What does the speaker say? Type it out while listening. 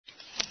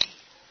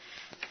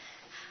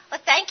Well,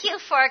 thank you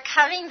for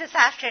coming this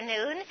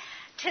afternoon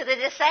to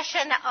the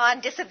session on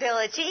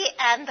disability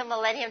and the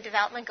Millennium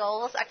Development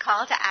Goals, a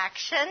call to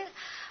action.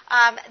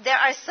 There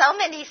are so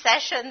many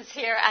sessions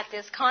here at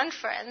this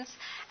conference,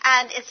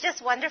 and it's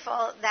just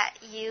wonderful that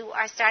you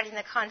are starting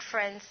the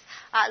conference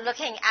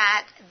looking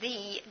at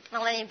the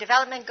Millennium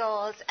Development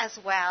Goals as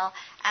well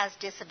as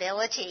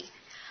disability.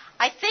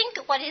 I think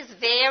what is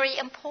very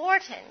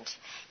important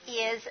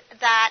is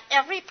that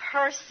every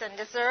person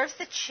deserves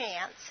the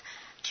chance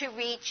to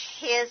reach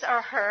his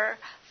or her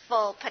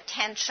full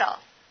potential.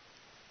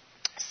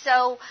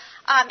 So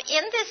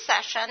in this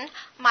session,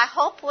 my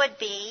hope would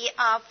be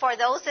for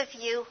those of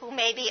you who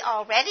may be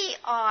already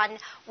on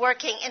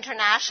working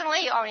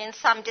internationally or in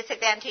some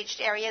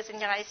disadvantaged areas in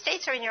the United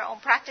States or in your own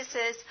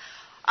practices,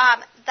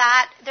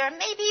 that there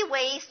may be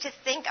ways to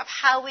think of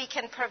how we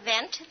can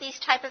prevent these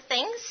type of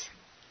things.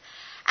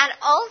 And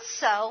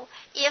also,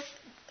 if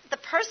the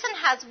person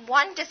has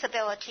one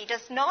disability,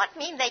 does not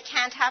mean they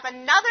can't have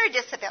another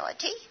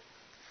disability.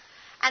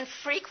 And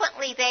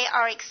frequently they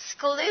are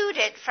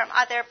excluded from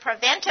other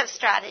preventive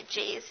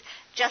strategies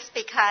just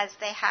because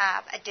they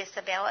have a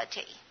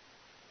disability.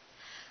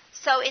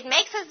 So it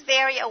makes us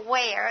very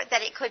aware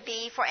that it could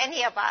be for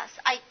any of us.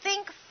 I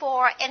think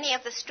for any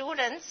of the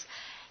students,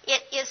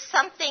 it is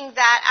something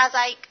that, as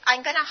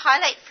I'm going to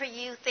highlight for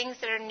you things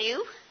that are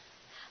new,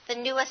 the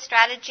newest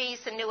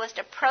strategies, the newest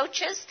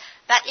approaches,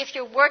 that if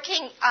you're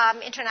working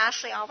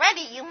internationally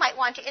already, you might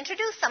want to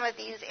introduce some of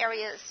these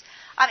areas.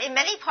 In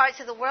many parts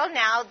of the world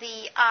now,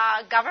 the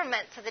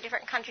governments of the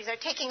different countries are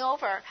taking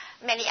over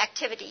many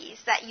activities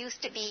that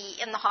used to be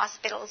in the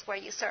hospitals where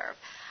you serve.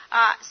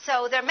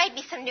 So there may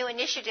be some new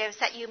initiatives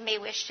that you may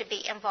wish to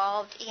be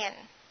involved in.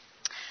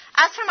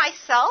 As for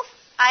myself,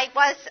 I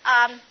was,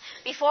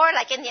 before,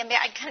 like in the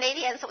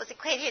Canadians, it was the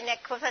Canadian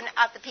equivalent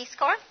of the Peace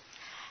Corps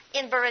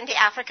in Burundi,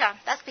 Africa.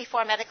 That's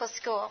before medical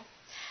school.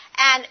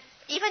 And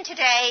even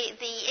today,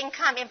 the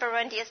income in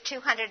Burundi is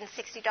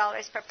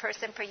 $260 per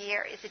person per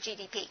year is the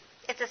GDP.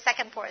 It's the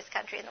second poorest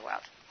country in the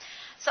world.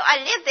 So I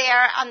lived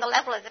there on the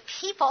level of the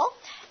people,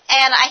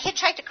 and I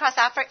hitchhiked across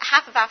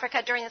half of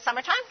Africa during the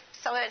summertime,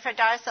 so from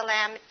Dar es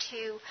Salaam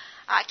to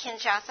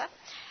Kinshasa.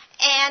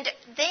 And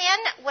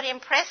then what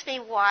impressed me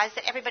was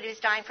that everybody was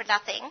dying for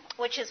nothing,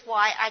 which is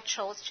why I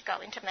chose to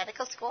go into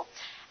medical school.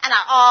 And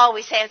I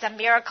always say it's a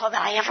miracle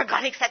that I ever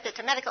got accepted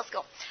to medical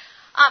school.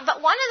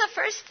 But one of the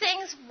first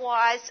things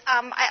was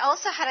I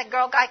also had a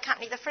Girl Guide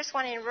company, the first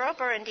one in rural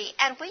Burundi,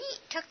 and we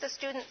took the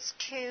students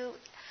to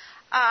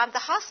the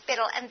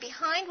hospital, and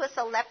behind was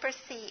the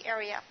leprosy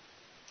area.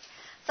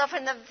 So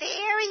from the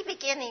very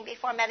beginning,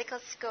 before medical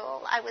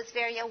school, I was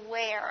very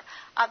aware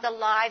of the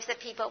lives of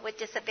people with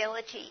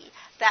disability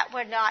that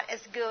were not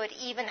as good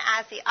even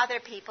as the other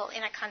people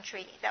in a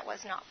country that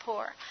was not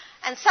poor.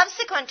 And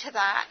subsequent to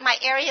that, my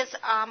areas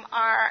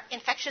are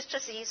infectious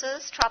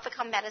diseases,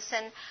 tropical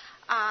medicine,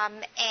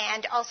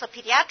 and also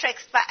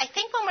pediatrics. But I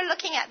think when we're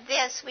looking at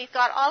this, we've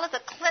got all of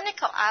the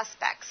clinical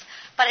aspects.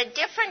 But a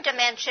different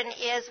dimension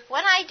is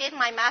when I did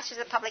my Master's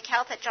of Public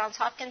Health at Johns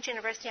Hopkins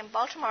University in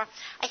Baltimore,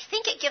 I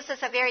think it gives us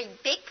a very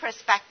big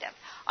perspective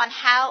on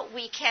how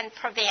we can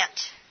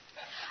prevent.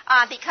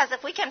 Because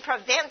if we can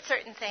prevent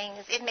certain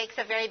things, it makes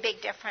a very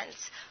big difference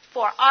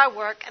for our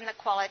work and the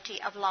quality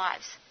of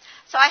lives.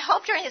 So I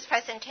hope during this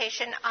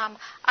presentation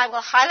I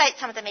will highlight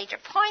some of the major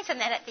points, and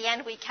then at the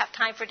end we have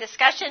time for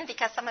discussion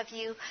because some of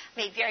you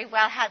may very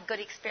well have good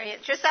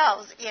experience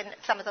yourselves in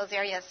some of those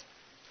areas.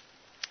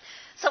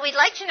 So we'd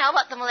like to know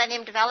about the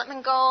Millennium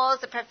Development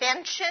Goals, the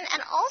prevention,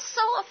 and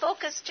also a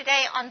focus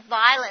today on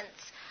violence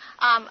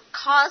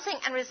causing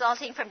and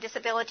resulting from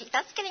disability.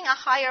 That's getting a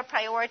higher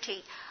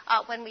priority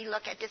when we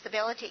look at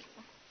disability.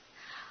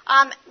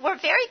 We're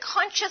very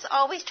conscious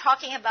always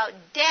talking about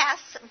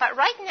deaths, but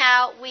right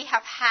now we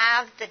have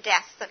halved the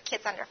deaths of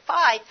kids under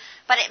 5,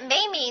 but it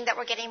may mean that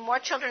we're getting more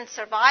children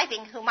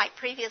surviving who might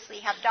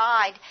previously have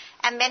died,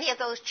 and many of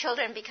those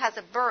children, because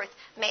of birth,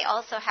 may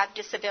also have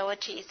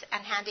disabilities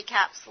and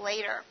handicaps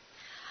later.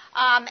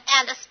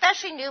 And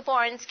especially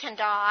newborns can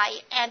die,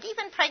 and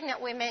even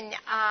pregnant women,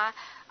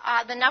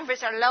 the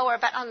numbers are lower,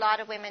 but a lot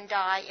of women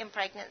die in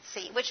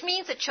pregnancy, which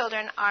means that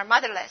children are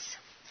motherless.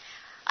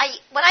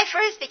 When I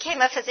first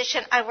became a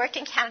physician, I worked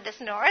in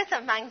Canada's north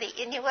among the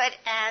Inuit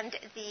and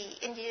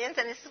the Indians,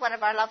 and this is one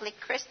of our lovely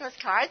Christmas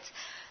cards.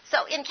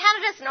 So in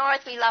Canada's north,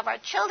 we love our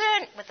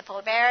children with the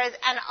polar bears,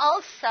 and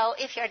also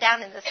if you're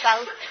down in the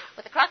south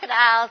with the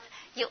crocodiles,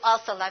 you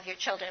also love your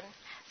children.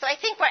 So I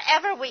think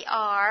wherever we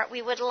are,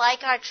 we would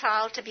like our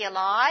child to be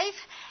alive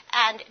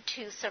and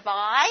to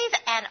survive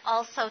and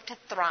also to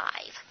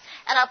thrive.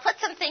 And I'll put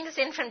some things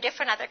in from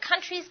different other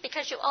countries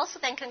because you also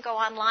then can go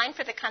online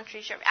for the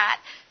countries you're at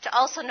to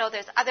also know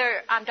there's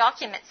other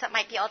documents that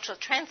might be also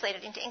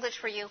translated into English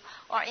for you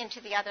or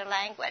into the other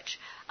language.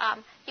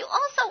 You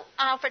also,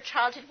 for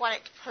childhood,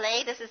 wanted to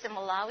play. This is in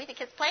Malawi, the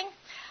kids playing.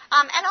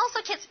 And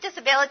also kids with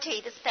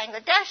disability, this is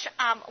Bangladesh,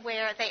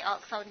 where they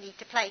also need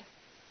to play.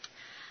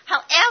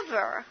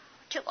 However,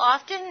 too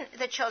often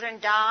the children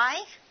die,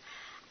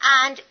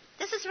 and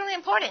This is really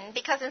important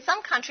because in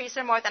some countries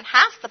they're more than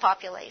half the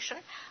population,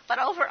 but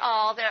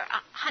overall they're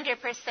 100%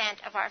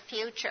 of our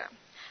future.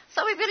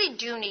 So we really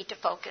do need to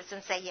focus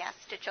and say yes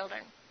to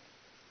children.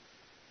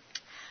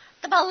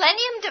 The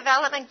Millennium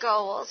Development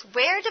Goals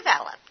were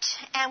developed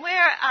and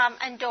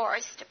were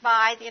endorsed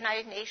by the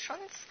United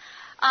Nations,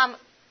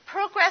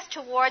 progress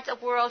towards a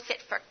world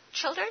fit for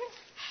children,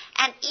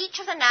 and each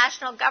of the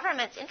national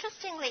governments,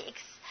 interestingly,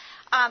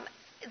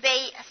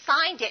 they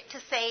signed it to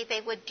say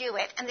they would do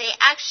it, and they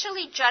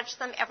actually judge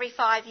them every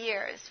 5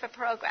 years for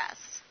progress.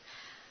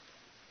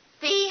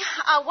 The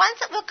ones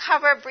that we'll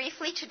cover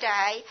briefly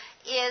today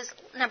is,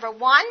 number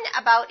one,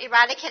 about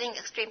eradicating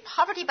extreme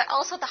poverty, but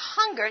also the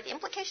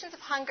implications of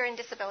hunger and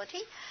disability,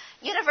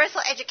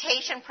 universal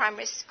education,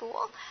 primary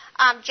school,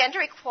 gender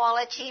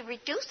equality,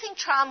 reducing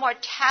child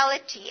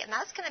mortality, and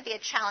that's going to be a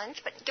challenge,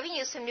 but giving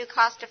you some new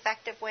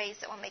cost-effective ways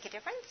that will make a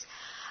difference,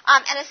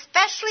 and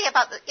especially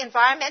about the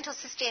environmental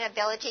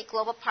sustainability,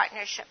 global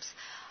partnerships.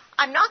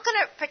 I'm not going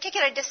to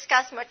particularly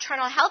discuss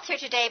maternal health here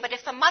today, but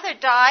if the mother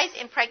dies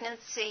in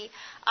pregnancy,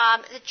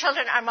 the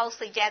children are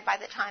mostly dead by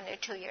the time they're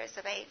 2 years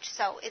of age.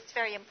 So it's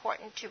very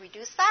important to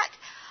reduce that.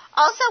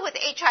 Also with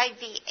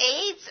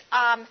HIV/AIDS,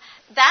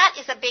 that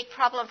is a big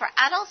problem for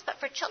adults, but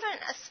for children,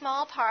 a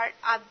small part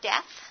of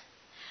death.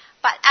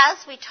 But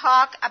as we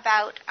talk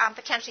about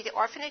potentially the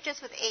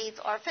orphanages with AIDS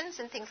orphans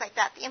and things like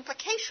that, the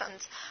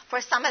implications for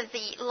some of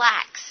the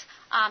lacks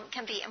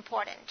can be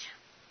important.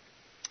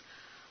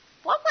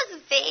 What was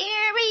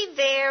very,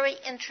 very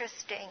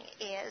interesting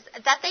is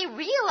that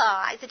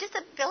the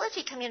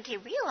disability community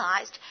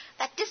realized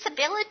that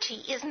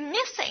disability is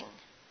missing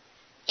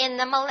in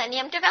the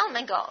Millennium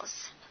Development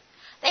Goals.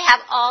 They have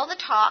all the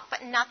talk,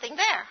 but nothing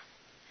there.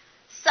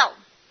 So,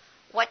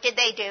 what did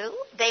they do?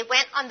 They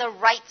went on the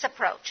rights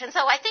approach. And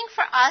so I think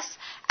for us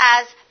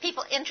as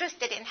people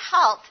interested in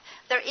health,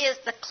 there is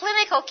the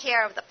clinical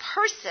care of the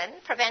person,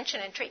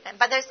 prevention and treatment,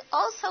 but there's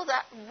also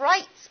the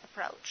rights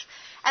approach.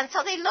 And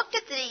so they looked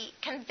at the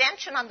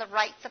Convention on the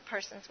Rights of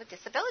Persons with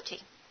Disability.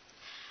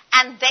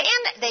 And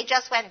then they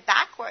just went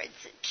backwards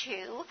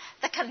to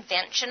the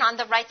Convention on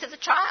the Rights of the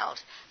Child,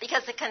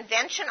 because the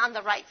Convention on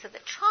the Rights of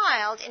the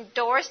Child,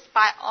 endorsed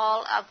by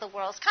all of the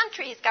world's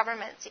countries,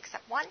 governments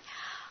except one,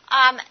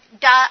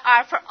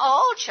 are for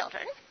all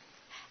children,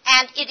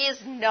 and it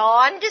is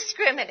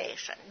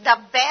non-discrimination, the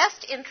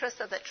best interest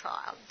of the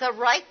child, the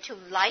right to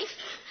life,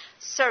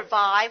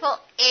 survival,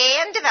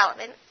 and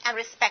development, and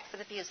respect for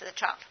the views of the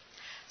child.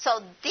 So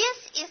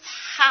this is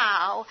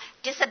how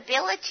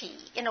disability,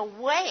 in a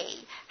way,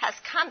 has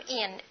come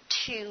in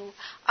to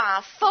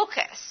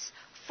focus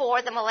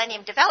for the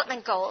Millennium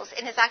Development Goals,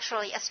 and is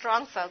actually a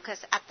strong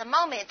focus at the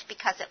moment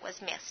because it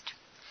was missed.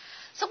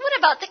 So what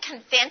about the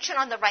Convention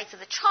on the Rights of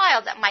the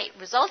Child that might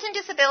result in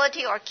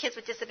disability, or kids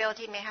with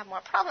disability may have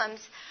more problems?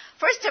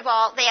 First of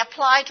all, they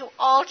apply to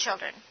all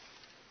children.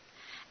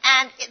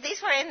 And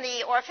these were in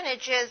the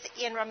orphanages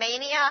in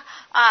Romania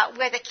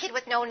where the kid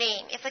with no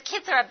name. If the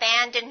kids are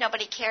abandoned,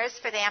 nobody cares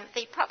for them,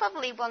 they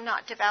probably will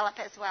not develop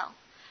as well.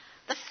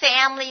 The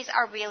families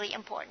are really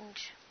important.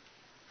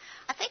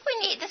 I think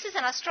this is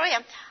in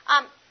Australia,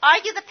 are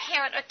you the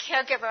parent or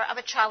caregiver of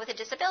a child with a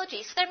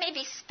disability? So there may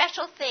be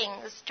special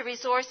things to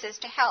resources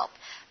to help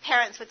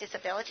parents with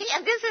disability.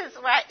 And this is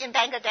in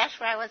Bangladesh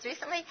where I was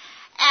recently.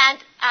 And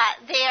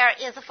there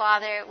is a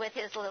father with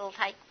his little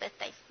tyke with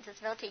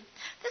disability.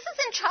 This is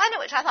in China,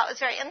 which I thought was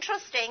very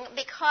interesting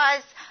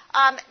because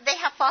they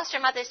have foster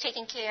mothers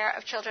taking care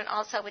of children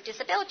also with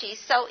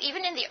disabilities. So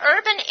even in the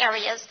urban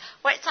areas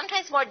where it's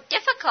sometimes more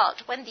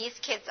difficult when these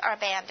kids are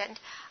abandoned,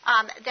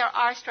 there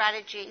are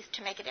strategies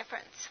to make a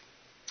difference.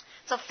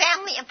 So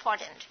family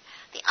important.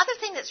 The other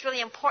thing that's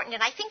really important,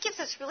 and I think gives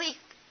us really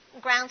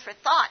ground for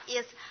thought,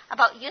 is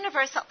about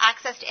universal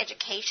access to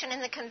education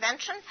in the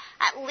convention.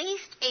 At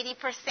least 80%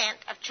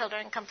 of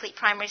children complete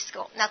primary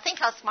school. Now think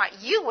how smart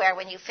you were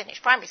when you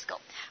finished primary school,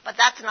 but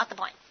that's not the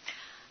point.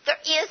 There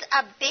is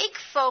a big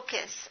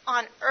focus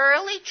on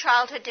early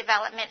childhood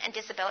development and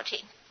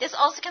disability. This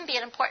also can be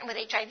important with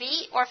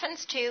HIV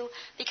orphans too,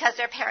 because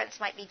their parents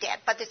might be dead,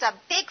 but there's a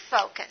big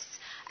focus.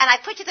 And I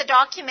put you the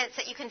documents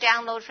that you can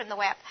download from the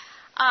web.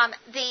 And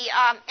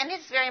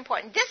it's very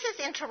important. This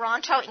is in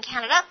Toronto, in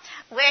Canada.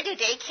 Where do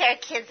daycare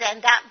kids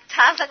end up?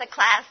 Top of the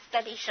class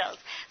study shows.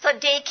 So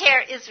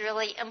daycare is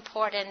really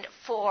important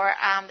for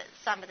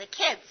some of the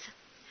kids.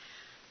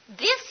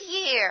 This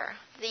year,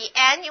 the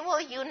annual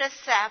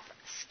UNICEF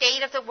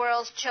State of the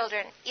World's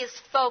Children is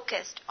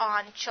focused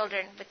on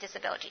children with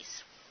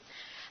disabilities.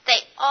 They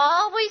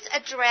always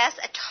address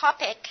a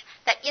topic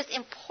that is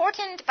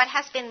important but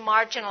has been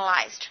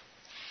marginalized.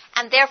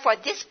 And therefore,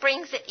 this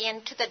brings it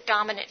into the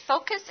dominant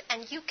focus,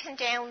 and you can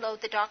download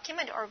the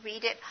document or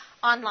read it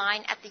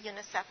online at the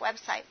UNICEF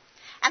website.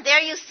 And there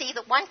you see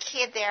the one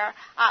kid there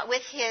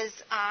with his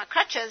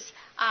crutches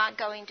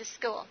going to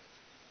school.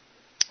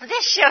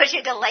 This shows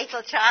you a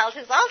delightful child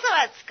who's also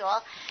at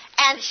school,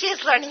 and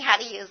she's learning how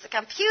to use the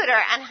computer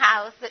and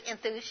how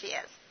enthused she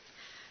is.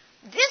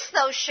 This,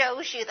 though,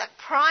 shows you the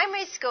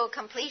primary school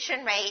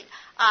completion rate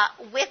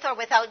with or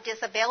without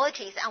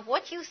disabilities. And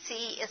what you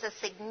see is a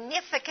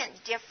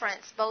significant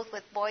difference both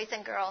with boys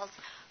and girls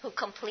who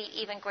complete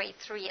even grade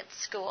 3 at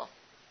school.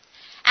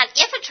 And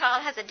if a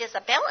child has a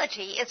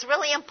disability, it's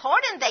really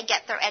important they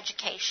get their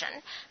education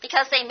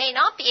because they may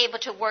not be able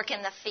to work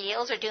in the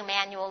fields or do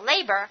manual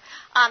labor.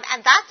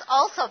 And that's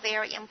also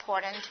very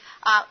important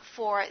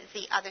for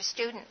the other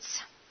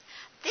students.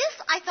 This,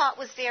 I thought,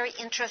 was very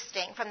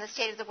interesting from the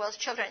State of the World's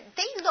Children.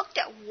 They looked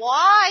at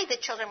why the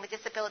children with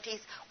disabilities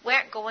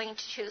weren't going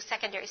to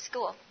secondary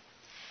school.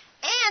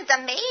 And the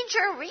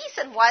major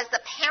reason was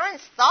the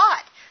parents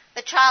thought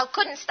the child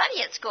couldn't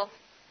study at school.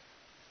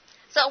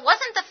 So it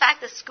wasn't the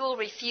fact that school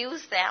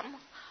refused them,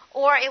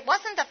 or it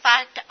wasn't the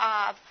fact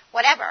of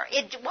whatever.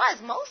 It was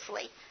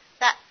mostly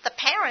that the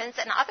parents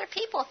and other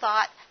people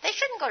thought they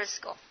shouldn't go to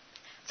school.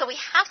 So we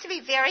have to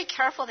be very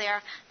careful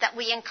there that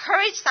we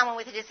encourage someone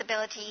with a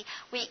disability,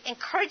 we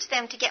encourage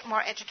them to get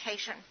more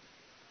education.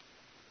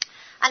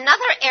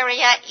 Another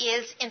area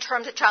is in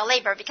terms of child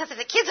labor, because if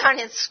the kids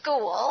aren't in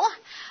school,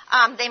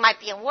 they might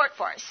be in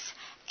workforce.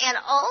 And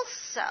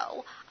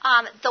also,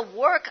 the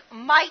work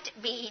might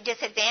be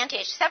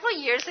disadvantaged. Several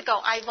years ago,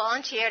 I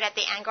volunteered at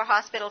the Angkor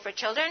Hospital for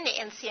Children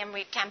in Siem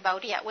Reap,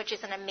 Cambodia, which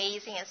is an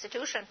amazing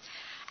institution.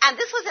 And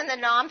this was in the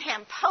Phnom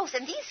Penh Post.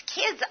 And these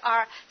kids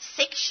are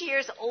 6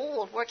 years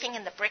old working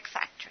in the brick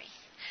factory.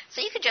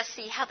 So you could just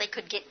see how they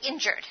could get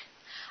injured.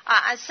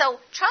 And so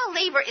child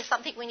labor is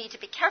something we need to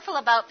be careful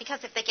about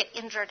because if they get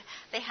injured,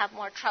 they have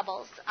more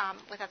troubles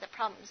with other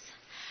problems.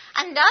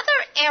 Another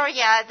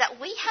area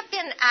that we have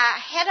been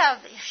ahead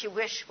of, if you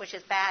wish, which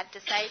is bad to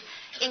say,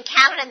 in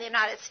Canada and the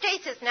United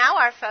States is now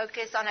our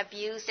focus on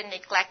abused and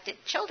neglected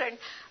children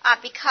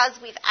because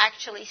we've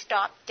actually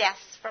stopped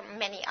deaths from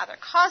many other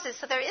causes.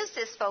 So there is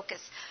this focus.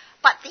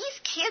 But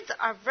these kids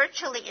are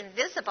virtually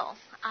invisible.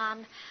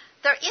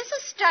 There is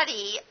a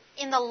study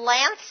in the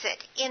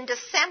Lancet in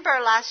December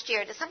last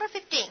year, December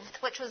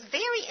 15th, which was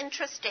very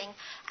interesting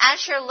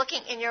as you're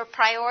looking in your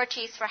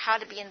priorities for how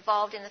to be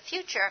involved in the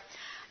future.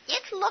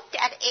 It looked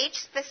at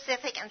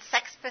age-specific and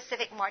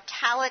sex-specific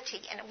mortality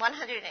in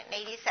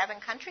 187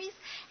 countries,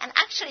 and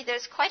actually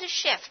there's quite a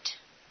shift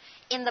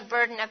in the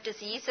burden of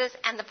diseases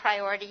and the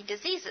priority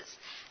diseases.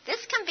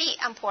 This can be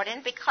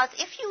important because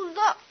if you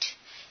looked,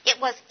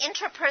 it was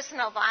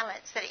interpersonal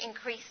violence that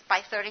increased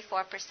by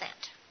 34%.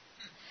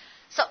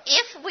 So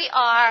if we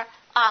are,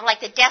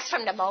 like the deaths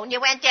from pneumonia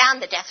went down,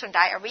 the deaths from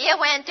diarrhea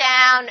went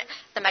down,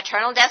 the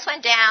maternal deaths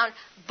went down,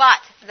 but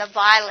the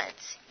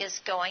violence is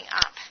going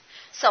up.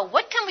 So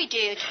what can we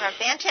do to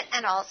prevent it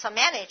and also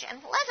manage? And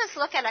let us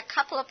look at a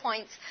couple of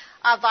points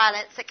of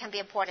violence that can be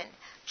important.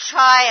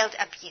 Child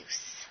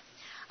abuse,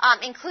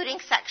 including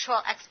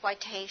sexual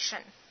exploitation.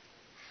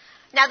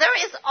 Now, there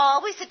is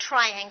always a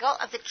triangle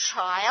of the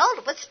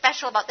child. What's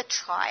special about the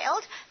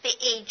child? The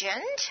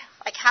agent,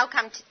 like how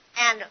come,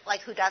 and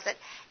like who does it,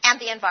 and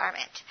the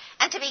environment.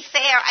 And to be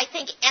fair, I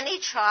think any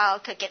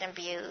child could get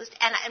abused,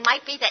 and it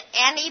might be that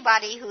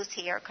anybody who's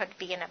here could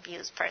be an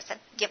abused person,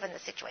 given the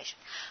situation.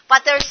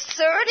 But there's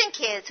certain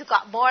kids who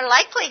got more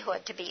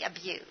likelihood to be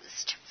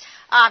abused.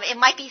 It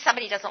might be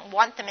somebody doesn't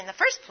want them in the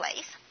first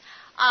place.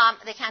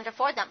 They can't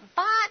afford them.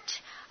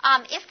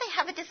 But if they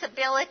have a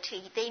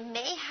disability, they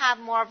may have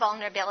more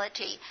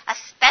vulnerability,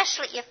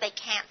 especially if they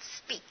can't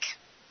speak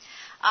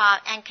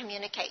and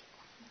communicate.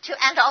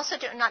 And also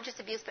to not just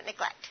abuse but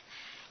neglect.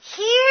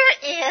 Here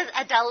is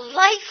a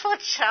delightful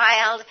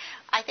child,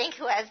 I think,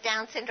 who has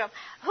Down syndrome,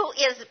 who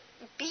is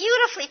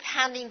beautifully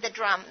pounding the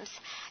drums.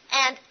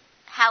 And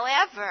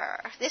however,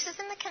 this is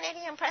in the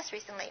Canadian press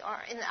recently, or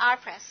in our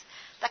press,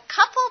 the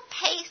couple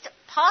faced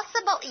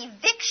possible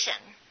eviction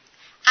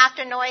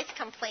after noise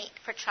complaint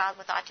for child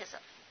with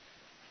autism.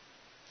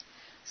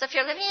 So if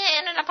you're living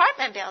in an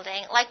apartment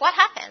building, like what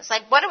happens?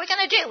 Like what are we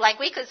going to do? Like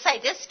we could say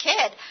this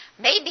kid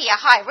may be a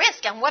high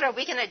risk, and what are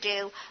we going to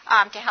do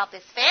to help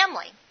his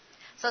family?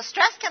 So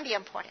stress can be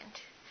important.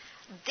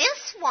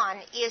 This one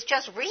is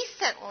just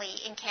recently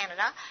in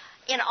Canada,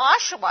 in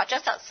Oshawa,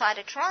 just outside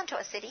of Toronto,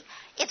 a city.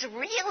 It's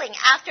reeling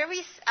after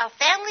a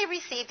family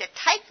received a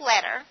typed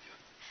letter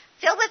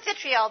filled with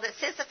vitriol that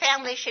says the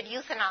family should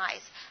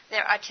euthanize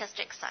their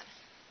autistic son.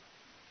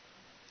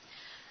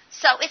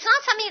 So it's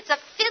not something, it's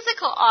a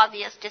physical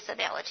obvious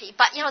disability,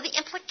 but, the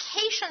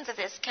implications of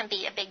this can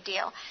be a big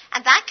deal,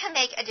 and that can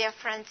make a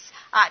difference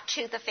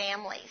to the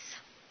families.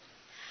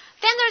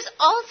 Then there's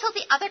also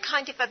the other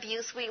kind of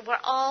abuse we're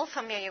all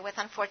familiar with,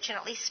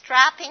 unfortunately,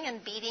 strapping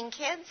and beating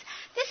kids.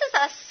 This is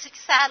a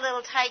sad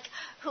little tyke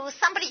who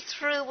somebody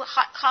threw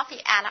hot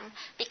coffee at him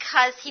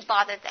because he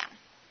bothered them,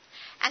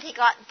 and he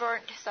got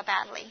burnt so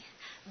badly.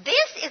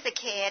 This is a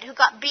kid who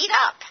got beat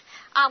up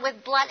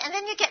with blood, and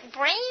then you get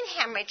brain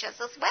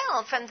hemorrhages as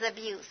well from the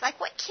abuse. Like,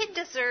 what kid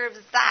deserves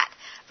that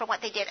for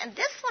what they did? And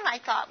this one I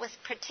thought was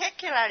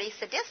particularly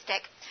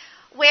sadistic,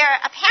 where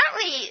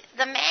apparently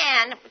the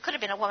man, it could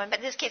have been a woman, but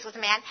in this case was a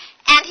man,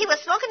 and he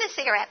was smoking a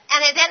cigarette,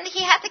 and then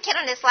he had the kid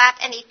on his lap,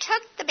 and he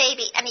took the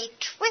baby, and he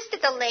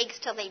twisted the legs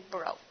till they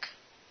broke.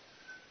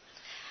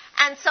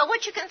 And so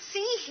what you can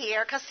see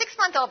here, because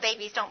 6-month-old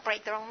babies don't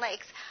break their own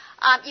legs,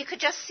 you could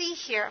just see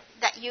here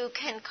that you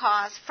can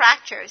cause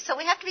fractures. So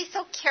we have to be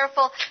so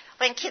careful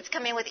when kids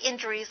come in with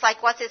injuries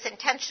like what is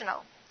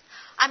intentional.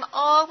 I'm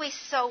always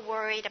so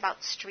worried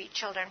about street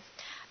children,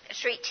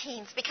 street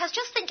teens, because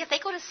just think if they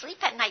go to sleep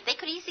at night, they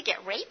could easily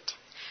get raped.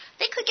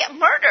 They could get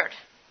murdered.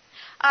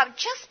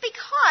 Just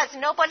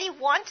because nobody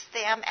wants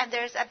them and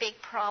there's a big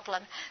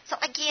problem. So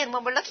again,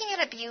 when we're looking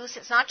at abuse,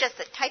 it's not just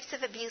the types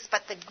of abuse,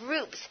 but the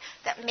groups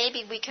that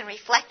maybe we can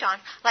reflect on,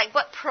 like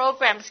what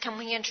programs can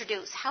we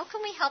introduce? How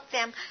can we help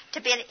them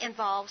to be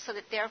involved so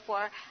that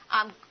therefore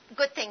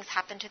good things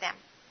happen to them?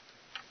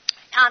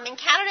 In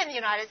Canada and the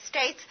United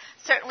States,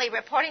 certainly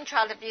reporting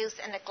child abuse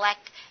and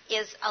neglect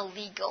is a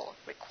legal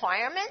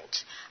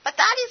requirement, but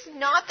that is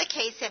not the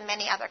case in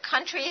many other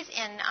countries.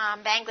 In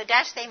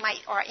Bangladesh,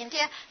 or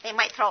India, they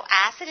might throw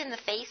acid in the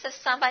face of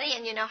somebody,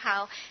 and you know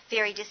how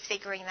very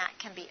disfiguring that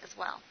can be as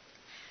well.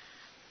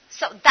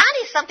 So that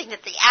is something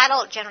that the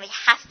adult generally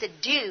has to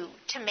do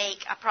to make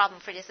a problem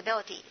for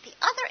disability. The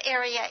other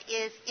area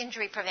is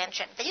injury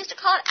prevention. They used to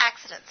call it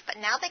accidents, but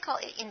now they call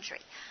it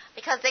injury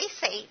because they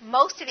say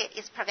most of it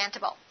is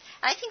preventable.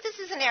 And I think this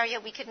is an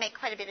area we could make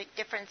quite a bit of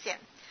difference in.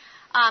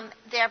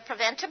 They're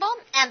preventable,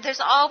 and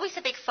there's always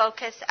a big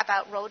focus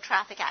about road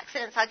traffic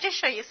accidents. I'll just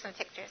show you some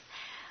pictures.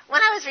 When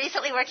I was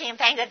recently working in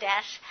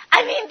Bangladesh,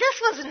 this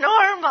was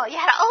normal. You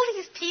had all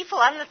these people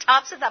on the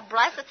tops of the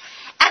buses,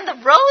 and the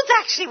roads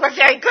actually were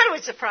very good,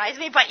 which surprised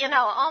me, but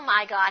oh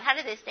my God, how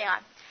did they stay on?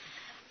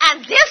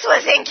 And this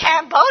was in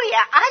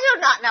Cambodia. I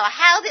do not know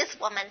how this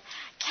woman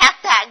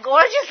kept that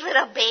gorgeous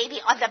little baby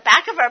on the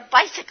back of her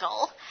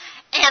bicycle,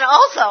 and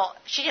also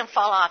she didn't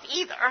fall off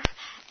either.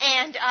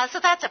 And so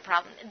that's a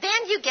problem.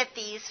 Then you get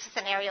these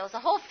scenarios. The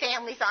whole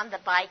family's on the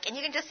bike, and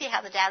you can just see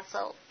how the dad's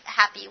so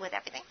happy with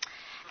everything.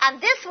 And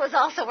this was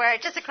also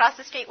just across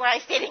the street where I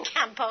stayed in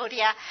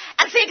Cambodia.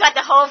 And so you got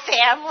the whole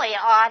family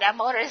on a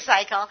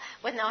motorcycle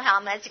with no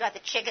helmets. You got the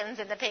chickens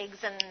and the pigs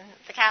and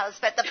the cows.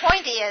 But the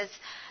point is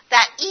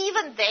that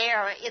even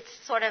there, it's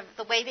sort of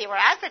the way they were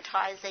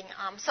advertising,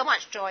 so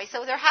much joy.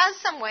 So there has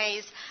some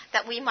ways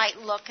that we might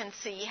look and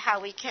see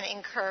how we can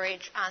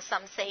encourage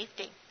some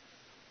safety.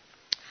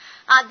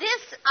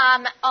 This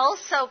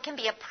also can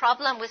be a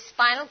problem with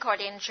spinal cord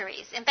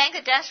injuries. In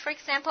Bangladesh, for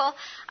example,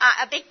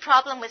 a big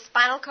problem with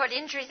spinal cord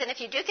injuries, and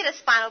if you do get a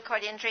spinal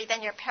cord injury,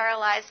 then you're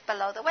paralyzed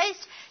below the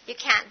waist. You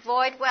can't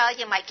void well.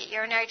 You might get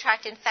urinary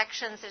tract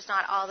infections. There's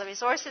not all the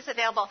resources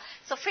available.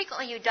 So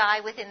frequently you die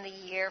within the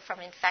year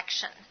from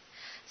infection.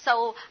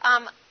 So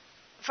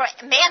for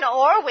men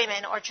or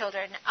women or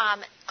children,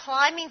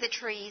 climbing the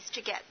trees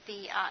to get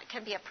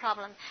can be a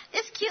problem.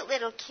 This cute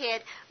little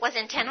kid was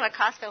in Tenwick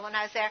Hospital when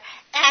I was there,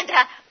 and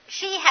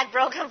she had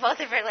broken both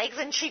of her legs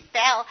and she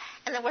fell,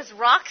 and there was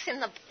rocks in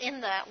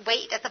the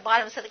weight at the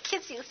bottom, so the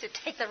kids used to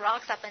take the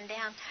rocks up and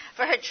down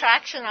for her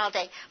traction all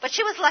day. But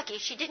she was lucky;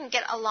 she didn't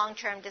get a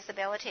long-term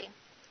disability.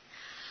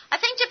 I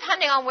think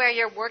depending on where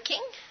you're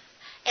working,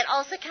 it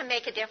also can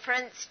make a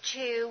difference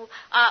to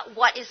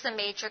what is the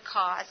major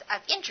cause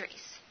of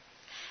injuries.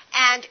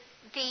 And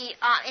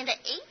in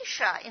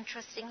Asia,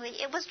 interestingly,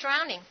 it was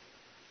drowning.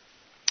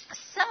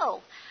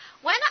 So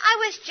when I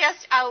was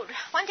just out,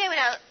 one day when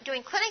I was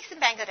doing clinics in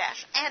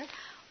Bangladesh, and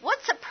what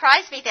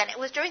surprised me then, it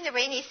was during the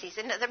rainy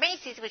season. The rainy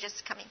season was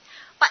just coming.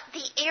 But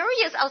the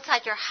areas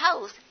outside your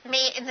house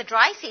in the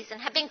dry season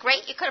have been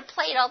great. You could have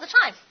played all the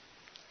time.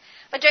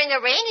 But during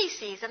the rainy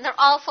season, they're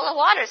all full of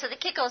water, so the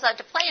kid goes out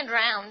to play and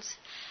drowns.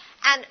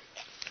 And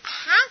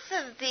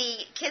half of the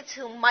kids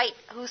who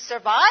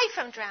survive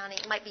from drowning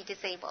might be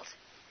disabled.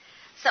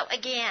 So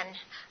again,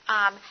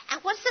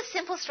 and what's the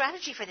simple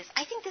strategy for this?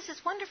 I think this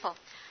is wonderful.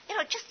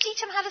 Just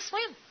teach them how to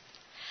swim.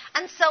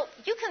 And so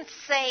you can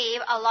save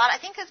a lot. I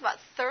think there's about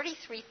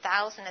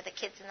 33,000 of the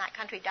kids in that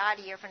country died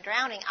a year from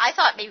drowning. I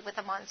thought maybe with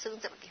the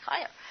monsoons it would be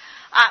higher.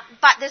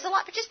 But there's a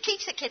lot. But just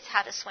teach the kids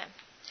how to swim.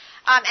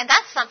 And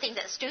that's something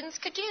that students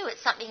could do.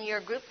 It's something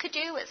your group could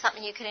do. It's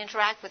something you can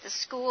interact with the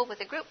school, with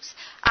the groups,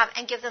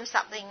 and give them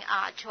something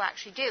to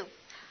actually do.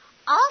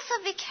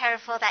 Also be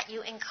careful that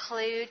you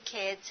include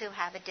kids who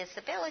have a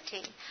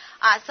disability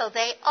so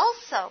they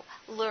also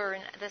learn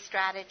the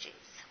strategies.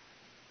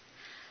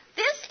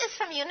 This is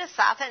from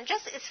UNICEF, and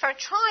it's for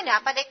China,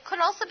 but it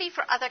could also be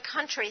for other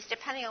countries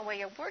depending on where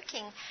you're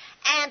working.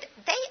 And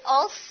they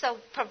also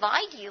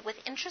provide you with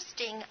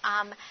interesting,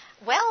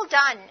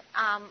 well-done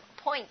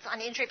points on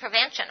injury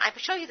prevention. I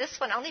show you this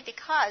one only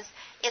because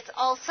it's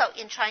also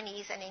in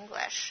Chinese and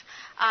English.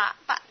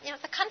 But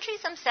the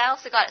countries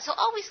themselves have got it. So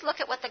always look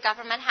at what the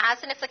government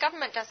has, and if the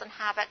government doesn't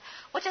have it,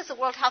 what does the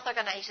World Health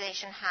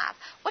Organization have?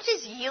 What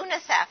does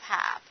UNICEF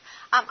have?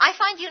 I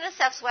find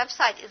UNICEF's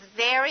website is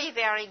very,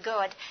 very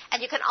good.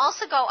 And you can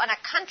also go on a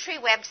country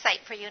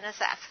website for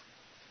UNICEF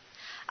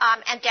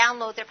and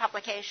download their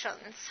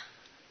publications.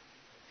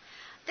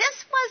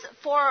 This was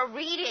for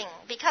reading,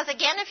 because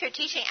again, if you're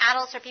teaching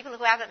adults or people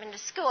who haven't been to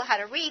school how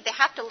to read, they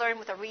have to learn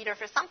with a reader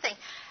for something.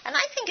 And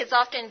I think it's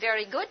often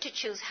very good to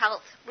choose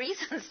health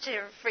reasons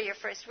for your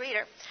first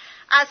reader.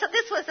 So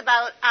this was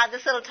about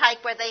this little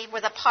type where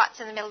the pots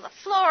in the middle of the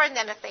floor, and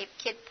then if the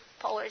kid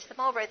pulls them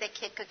over, the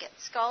kid could get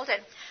scalded.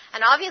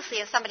 And obviously,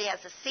 if somebody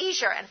has a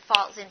seizure and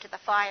falls into the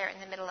fire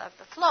in the middle of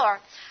the floor,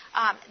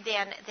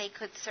 then they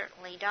could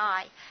certainly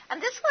die.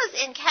 And this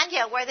was in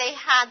Kenya where they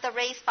had the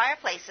raised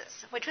fireplaces,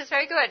 which was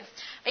very good,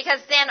 because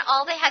then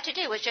all they had to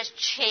do was just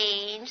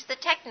change the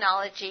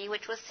technology,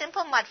 which was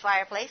simple mud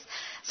fireplace.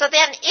 So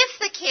then if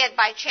the kid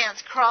by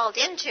chance crawled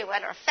into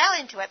it or fell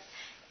into it,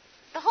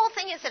 the whole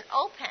thing isn't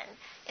open.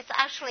 It's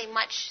actually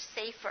much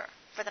safer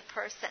for the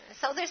person.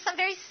 So there's some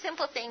very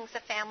simple things the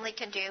family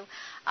can do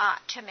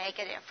to make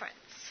a difference.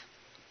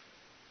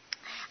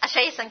 I'll show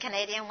you some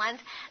Canadian ones.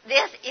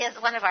 This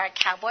is one of our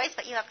cowboys,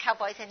 but you have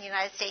cowboys in the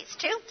United States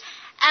too.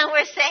 And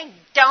we're saying,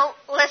 don't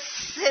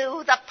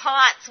lasso the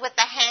pots with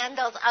the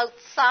handles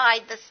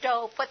outside the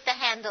stove. Put the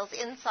handles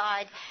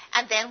inside,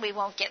 and then we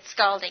won't get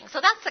scalding.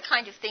 So that's the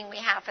kind of thing we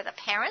have for the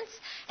parents.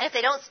 And if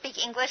they don't speak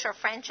English or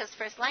French as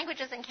first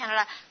languages in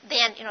Canada,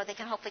 then, they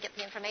can hopefully get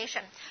the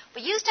information.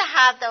 We used to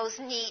have those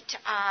neat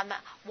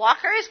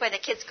walkers where the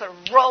kids could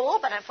roll,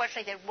 but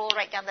unfortunately they'd roll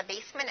right down the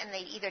basement, and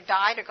they either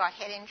died or got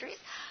head injuries.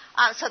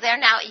 So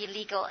they're now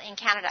illegal in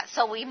Canada.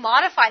 So we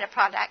modified a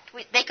product.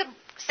 They could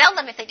sell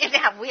them if they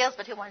didn't have wheels,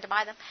 but who wanted to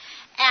buy them?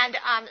 And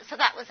so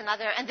that was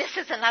another. And this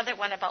is another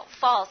one about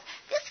falls.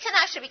 This can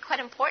actually be quite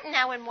important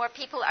now when more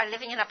people are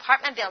living in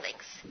apartment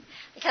buildings.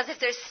 Because if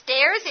there's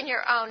stairs in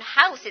your own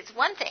house, it's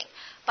one thing.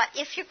 But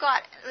if you're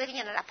living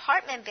in an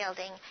apartment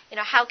building,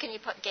 how can you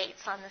put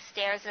gates on the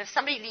stairs? And if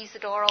somebody leaves the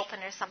door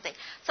open or something.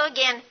 So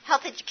again,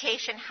 health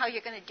education, how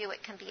you're going to do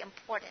it can be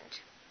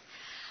important.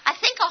 I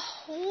think a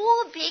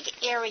whole big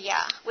area,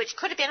 which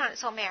could have been on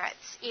its own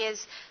merits,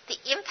 is the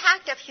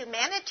impact of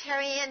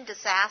humanitarian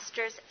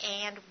disasters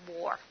and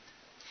war.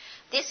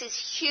 This is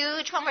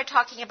huge when we're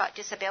talking about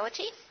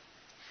disability,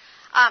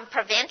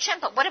 prevention,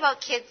 but what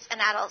about kids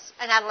and adults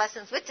and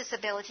adolescents with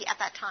disability at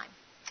that time?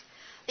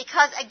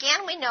 Because,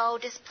 again, we know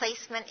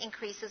displacement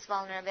increases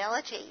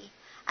vulnerability,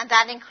 and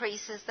that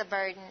increases the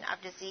burden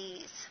of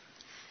disease.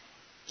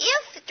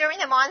 If during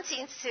the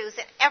monsoon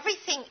season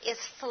everything is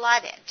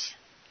flooded,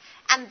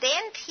 and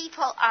then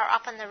people are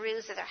up on the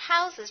roofs of their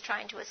houses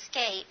trying to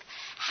escape,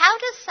 how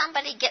does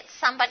somebody get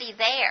somebody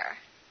there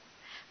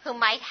who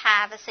might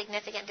have a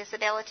significant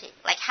disability?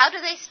 Like, how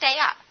do they stay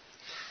up?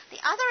 The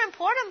other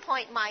important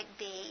point might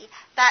be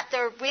that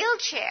their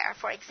wheelchair,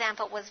 for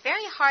example, was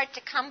very hard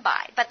to come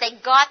by, but they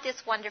got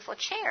this wonderful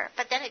chair,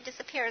 but then it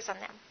disappears on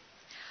them.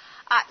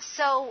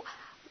 So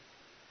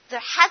there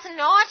has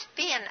not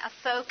been a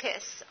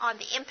focus on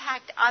the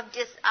impact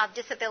of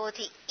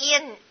disability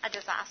in a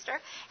disaster,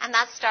 and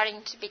that's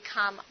starting to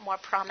become more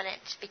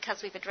prominent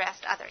because we've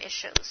addressed other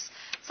issues.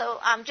 So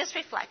just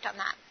reflect on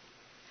that.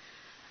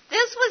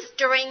 This was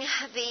during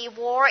the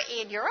war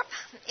in Europe,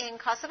 in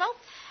Kosovo,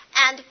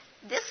 and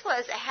this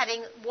was a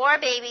heading, War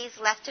Babies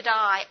Left to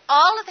Die.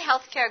 All of the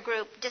healthcare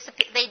group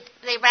disappeared.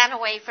 They ran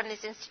away from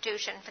this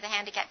institution for the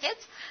handicapped kids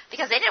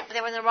because they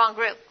were in the wrong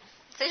group.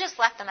 So they just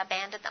left them,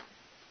 abandoned them.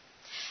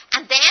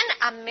 And then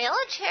a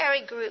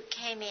military group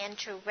came in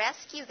to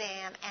rescue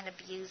them and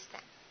abuse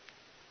them.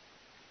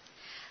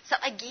 So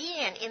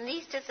again, in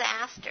these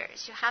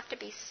disasters, you have to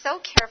be so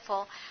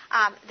careful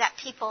that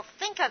people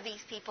think of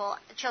these people,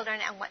 children,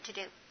 and what to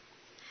do.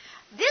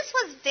 This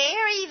was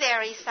very,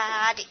 very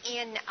sad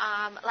in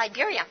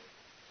Liberia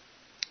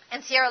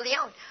and Sierra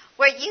Leone,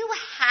 where do you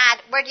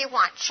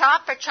want,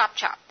 chop or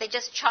chop? They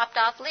just chopped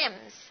off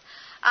limbs.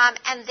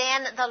 And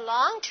then the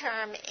long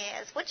term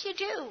is, what do you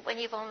do when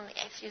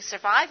if you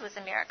survive was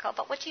a miracle,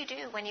 but what do you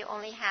do when you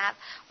only have,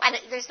 and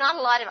there's not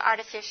a lot of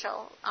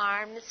artificial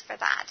arms for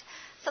that.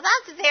 So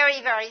that's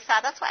very, very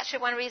sad. That's actually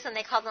one reason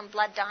they call them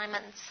blood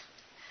diamonds,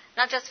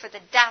 not just for the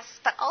deaths,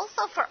 but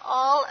also for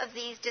all of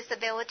these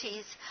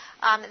disabilities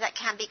that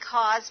can be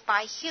caused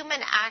by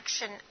human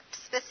action,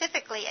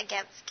 specifically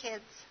against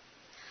kids.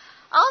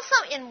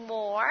 Also in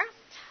war,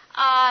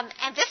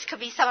 and this could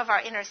be some of our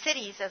inner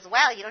cities as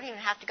well. You don't even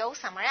have to go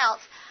somewhere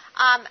else.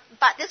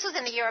 But this was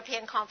in the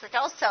European conflict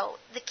also.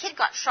 The kid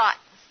got shot.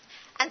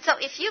 And so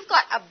if you've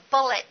got a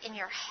bullet in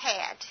your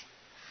head,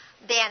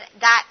 then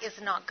that is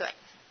not good.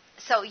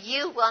 So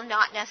you will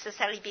not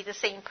necessarily be the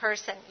same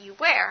person you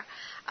were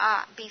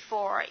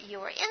before you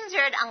were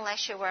injured,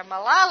 unless you were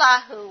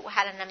Malala, who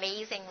had an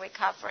amazing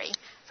recovery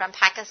from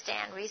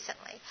Pakistan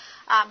recently.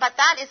 But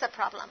that is a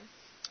problem.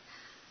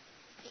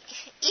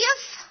 If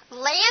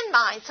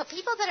landmines, so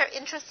people that are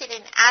interested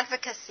in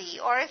advocacy,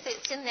 or if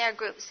it's in their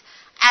groups,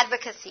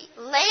 advocacy,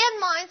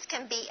 landmines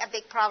can be a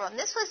big problem.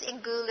 This was in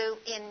Gulu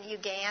in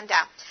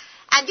Uganda.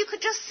 And you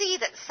could just see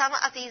that some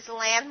of these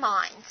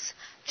landmines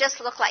just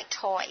look like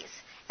toys.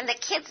 And the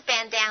kids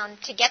bend down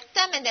to get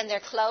them, and then they're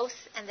close,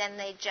 and then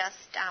they just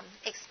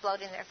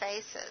explode in their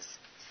faces.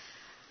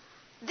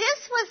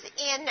 This was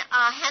in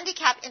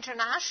Handicap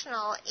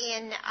International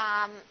in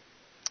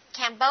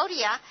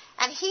Cambodia,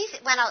 and he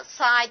went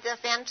outside the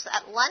fence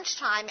at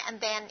lunchtime, and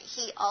then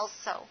he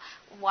also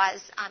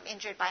was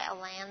injured by a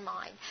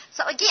landmine.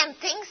 So again,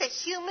 things that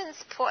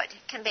humans put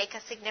can make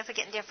a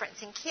significant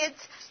difference in kids,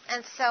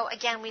 and so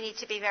again, we need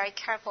to be very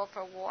careful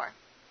for war.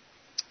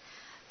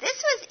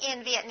 This was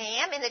in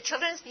Vietnam, in the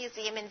Children's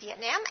Museum in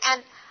Vietnam,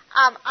 and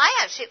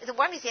the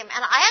War Museum,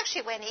 and I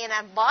actually went in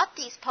and bought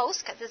these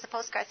postcards. This is a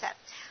postcard set.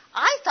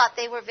 I thought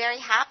they were very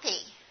happy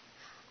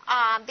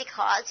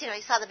because, you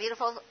saw the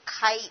beautiful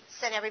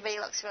kites and everybody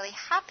looks really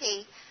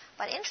happy.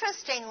 But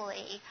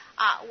interestingly,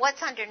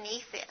 what's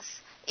underneath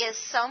this is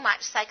so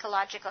much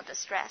psychological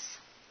distress.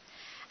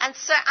 And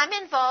so I'm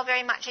involved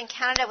very much in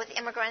Canada with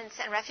immigrants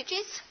and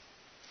refugees.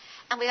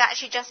 And we've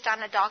actually just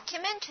done a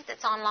document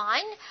that's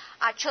online,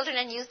 Children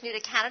and Youth New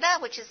to Canada,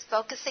 which is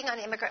focusing on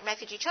immigrant and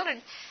refugee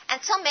children.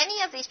 And so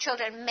many of these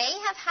children may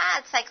have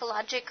had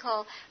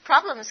psychological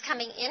problems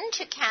coming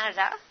into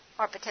Canada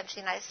or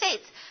potentially the United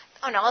States,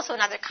 and also in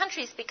other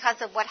countries because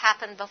of what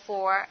happened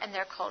before and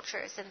their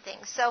cultures and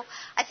things. So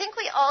I think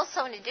we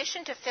also, in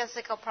addition to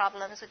physical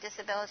problems with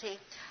disability,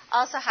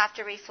 also have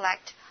to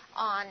reflect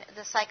on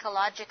the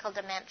psychological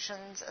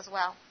dimensions as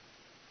well.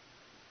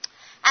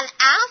 And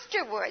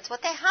afterwards,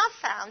 what they have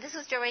found, this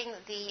is during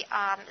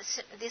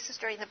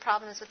the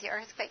problems with the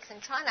earthquakes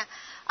in China,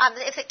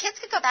 if the kids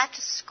could go back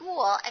to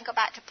school and go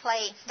back to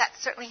play, that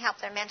certainly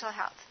helped their mental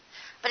health.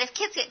 But if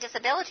kids get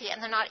disability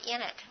and they're not in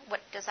it,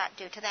 what does that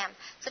do to them?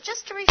 So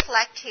just to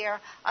reflect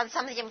here on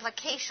some of the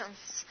implications,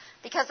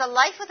 because a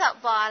life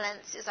without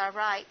violence is our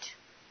right.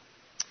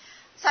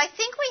 So I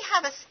think we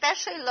have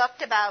especially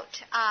looked about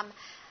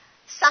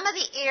some of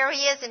the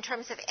areas in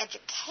terms of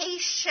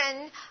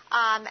education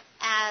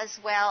as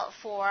well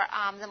for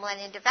the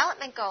Millennium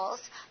Development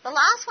Goals. The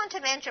last one to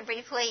mention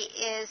briefly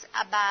is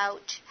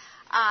about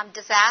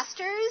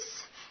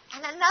disasters.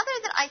 And another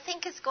that I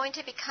think is going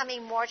to be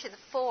coming more to the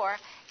fore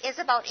is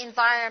about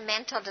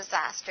environmental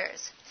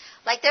disasters.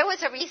 Like there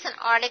was a recent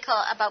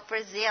article about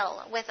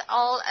Brazil with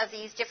all of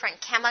these different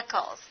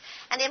chemicals.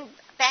 And in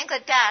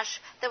Bangladesh,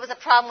 there was a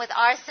problem with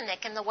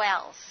arsenic in the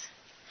wells.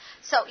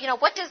 So,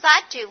 what does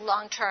that do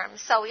long term?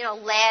 So,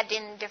 lead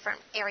in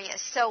different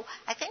areas. So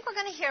I think we're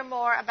going to hear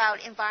more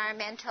about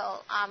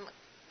environmental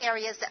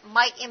areas that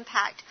might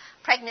impact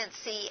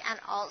pregnancy and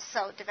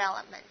also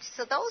development.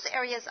 So those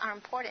areas are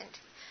important.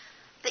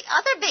 The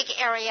other big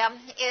area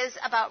is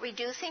about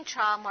reducing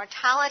child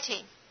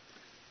mortality.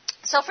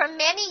 So for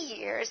many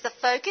years, the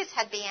focus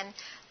had been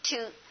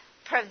to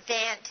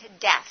prevent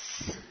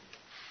deaths.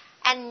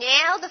 And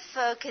now the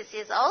focus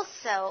is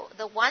also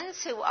the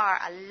ones who are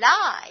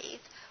alive,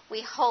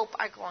 we hope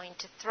are going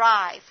to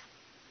thrive.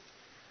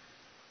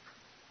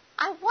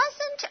 I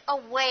wasn't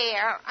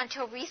aware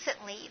until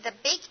recently the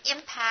big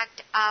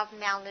impact of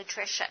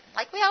malnutrition.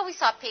 Like we always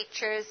saw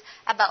pictures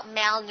about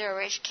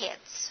malnourished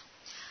kids.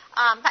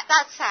 But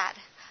that's sad.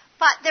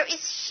 But there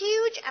is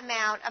huge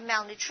amount of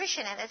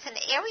malnutrition, and it's an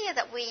area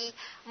that we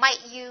might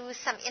use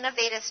some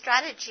innovative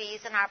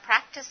strategies in our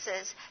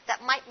practices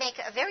that might make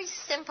a very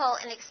simple,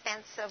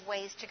 inexpensive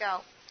ways to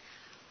go.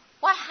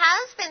 What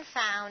has been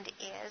found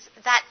is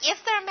that if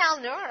they're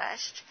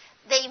malnourished,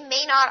 they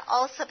may not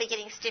also be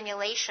getting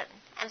stimulation,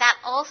 and that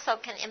also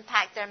can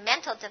impact their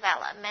mental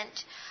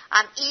development,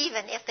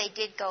 even if they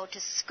did go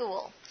to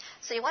school.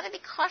 So you want to be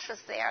cautious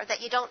there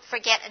that you don't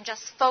forget and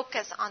just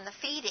focus on the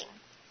feeding.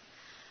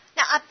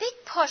 Now, a big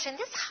push, and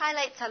this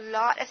highlights a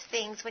lot of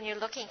things when you're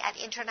looking at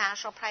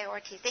international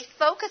priorities. They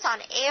focus on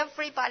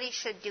everybody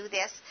should do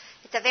this.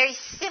 It's a very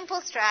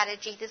simple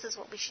strategy. This is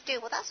what we should do.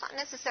 Well, that's not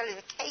necessarily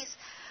the case.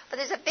 But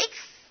there's a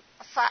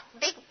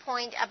big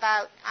point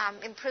about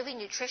improving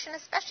nutrition,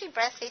 especially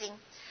breastfeeding.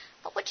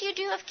 But what do you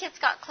do if kids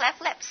got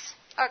cleft lips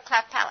or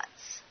cleft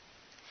palates?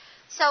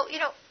 So,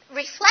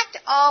 reflect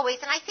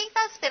always, and I think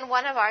that's been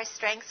one of our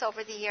strengths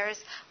over the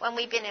years when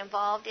we've been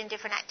involved in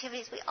different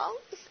activities. We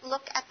always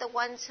look at the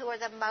ones who are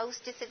the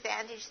most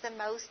disadvantaged, the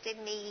most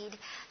in need,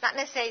 not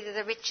necessarily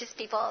the richest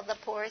people or the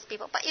poorest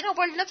people, but,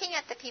 we're looking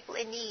at the people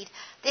in need.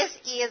 This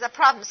is a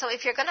problem. So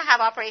if you're going to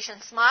have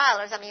Operation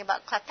Smile or something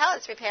about cleft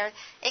palates repair,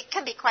 it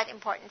can be quite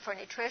important for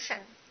nutrition.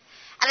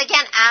 And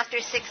again, after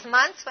 6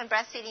 months, when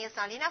breastfeeding is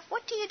not enough,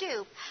 what do you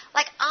do?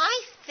 Like,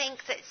 I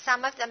think that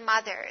some of the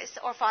mothers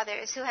or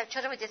fathers who have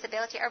children with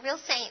disability are real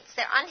saints.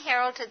 They're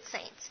unheralded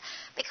saints.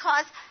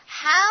 Because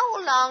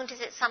how long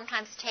does it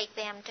sometimes take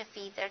them to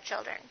feed their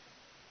children?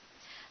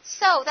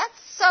 So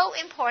that's so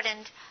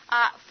important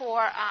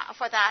for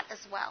that as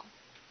well.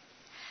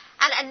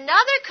 And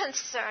another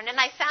concern, and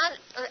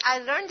I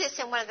learned this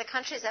in one of the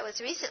countries I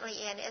was recently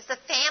in, is the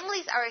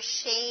families are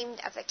ashamed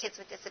of the kids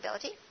with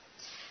disability.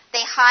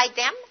 They hide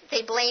them.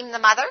 They blame the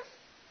mother.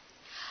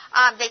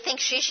 They think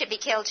she should be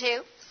killed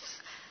too.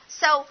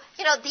 So,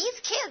 these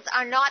kids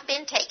are not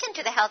being taken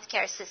to the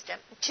healthcare system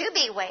to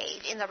be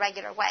weighed in the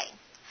regular way.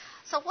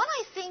 So what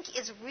I think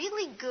is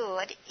really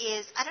good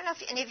is, I don't know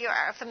if any of you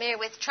are familiar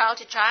with Child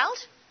to Child.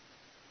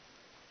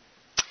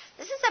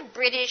 This is a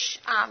British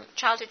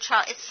Child to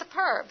Child. It's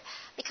superb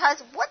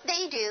because what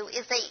they do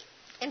is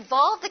they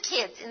involve the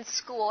kids in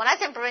school. When I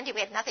was in Burundi,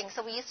 we had nothing,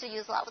 so we used to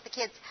use a lot with the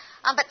kids.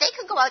 But they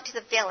could go out to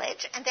the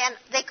village, and then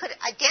they could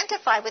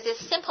identify with this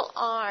simple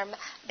arm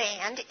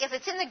band. If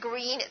it's in the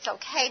green, it's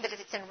okay, but if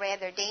it's in red,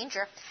 they're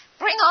danger.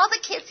 Bring all the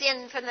kids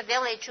in from the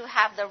village who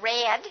have the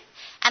red,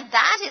 and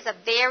that is a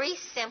very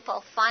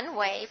simple, fun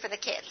way for the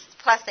kids,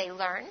 plus they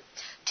learn,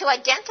 to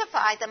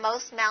identify the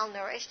most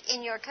malnourished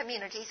in your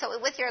community. So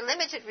with your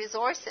limited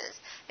resources,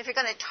 if you're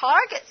going to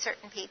target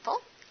certain people,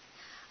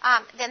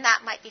 then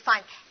that might be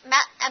fine.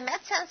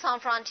 Médecins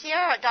Sans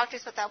Frontières,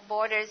 Doctors Without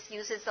Borders,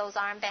 uses those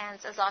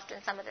armbands as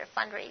often some of their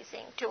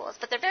fundraising tools.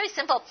 But they're very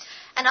simple.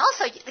 And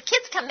also, the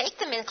kids can make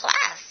them in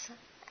class.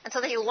 And so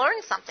they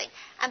learn something.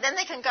 And then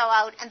they can go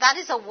out, and that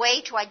is a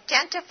way to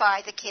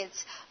identify the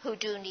kids who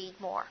do need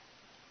more.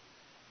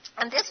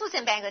 And this was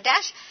in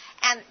Bangladesh,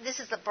 and this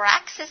is the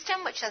BRAC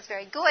system, which is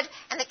very good,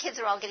 and the kids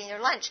are all getting their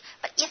lunch.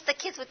 But if the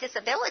kids with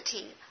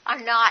disability are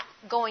not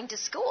going to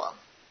school,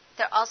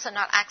 they're also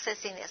not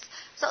accessing this.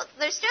 So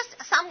there's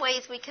just some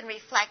ways we can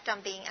reflect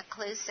on being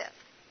inclusive.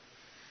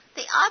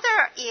 The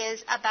other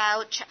is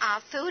about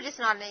food is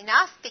not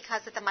enough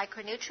because of the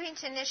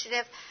micronutrient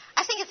initiative.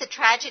 I think it's a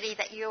tragedy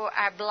that you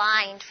are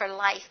blind for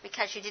life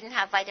because you didn't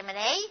have vitamin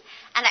A,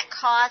 and it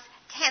costs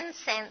 10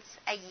 cents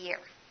a year.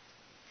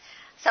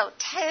 So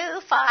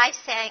 2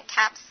 5-cent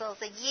capsules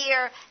a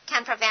year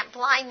can prevent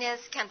blindness,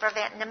 can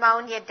prevent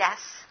pneumonia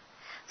deaths.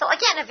 So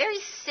again, a very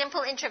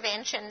simple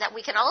intervention that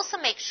we can also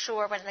make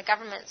sure when the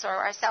governments or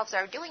ourselves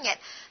are doing it,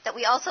 that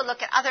we also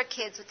look at other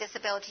kids with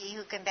disability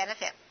who can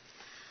benefit.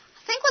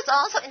 I think what's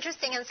also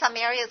interesting in some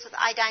areas with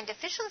iodine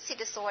deficiency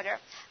disorder,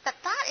 that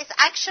is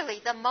actually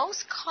the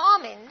most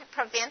common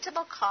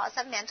preventable cause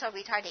of mental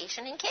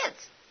retardation in kids.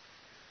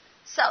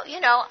 So,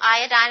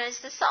 iodine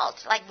is the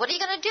salt. Like, what are you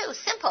going to do?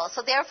 Simple.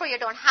 So therefore, you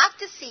don't have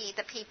to see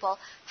the people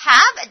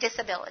have a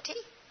disability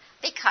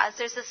because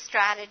there's a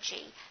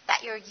strategy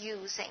that you're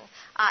using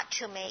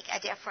to make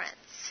a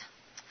difference.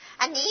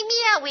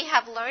 Anemia, we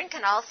have learned,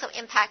 can also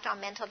impact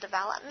on mental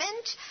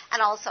development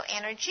and also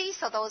energy,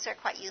 so those are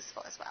quite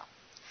useful as well.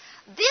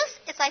 This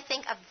is, I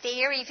think, a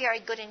very, very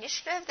good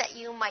initiative that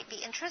you might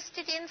be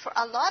interested in for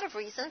a lot of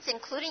reasons,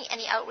 including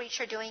any outreach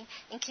you're doing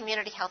in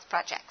community health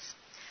projects.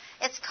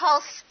 It's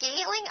called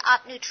Scaling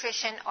Up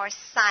Nutrition, or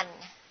SUN.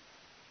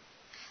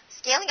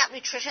 Scaling Up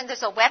Nutrition,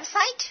 there's a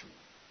website.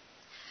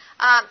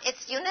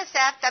 It's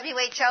UNICEF,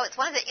 WHO, it's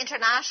one of the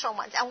international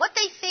ones. And what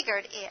they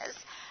figured is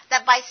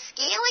that by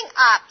scaling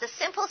up the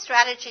simple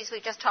strategies we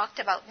just talked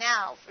about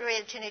now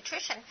related to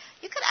nutrition,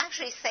 you could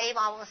actually save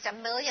almost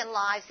 1 million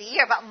lives a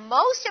year. But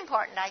most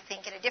important, I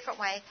think, in a different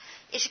way,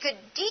 is you could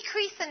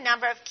decrease the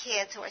number of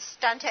kids who are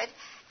stunted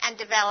and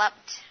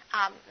developed,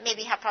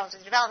 maybe have problems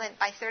with development,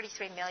 by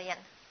 33 million.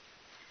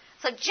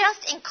 So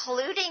just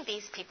including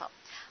these people.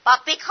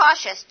 But be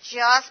cautious.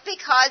 Just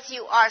because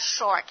you are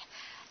short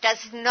does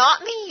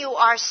not mean you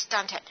are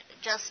stunted.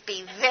 Just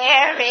be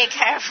very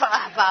careful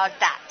about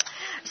that.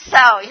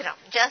 So,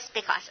 just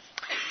be cautious.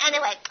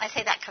 Anyway, I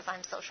say that because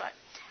I'm so short.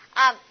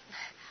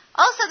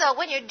 Also, though,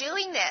 when you're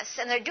doing this,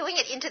 and they're doing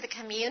it into the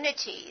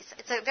communities,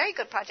 it's a very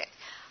good project,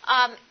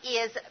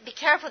 is be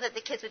careful that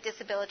the kids with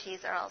disabilities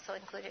are also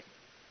included.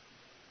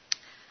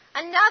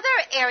 Another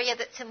area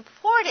that's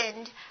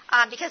important,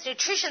 because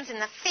nutrition's in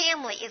the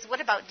family, is what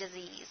about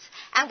disease?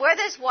 And where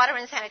there's water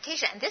and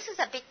sanitation. And this is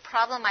a big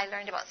problem I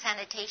learned about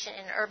sanitation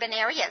in urban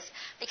areas.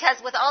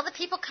 Because with all the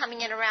people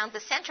coming in around the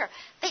center,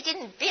 they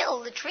didn't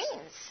build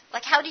latrines.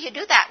 Like, how do you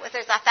do that if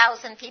there's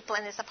 1,000 people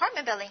in this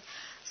apartment building?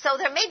 So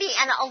there may be,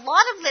 and a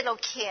lot of little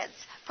kids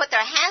put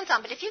their hands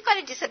on, but if you've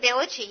got a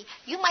disability,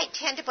 you might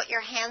tend to put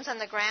your hands on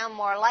the ground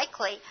more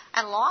likely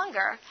and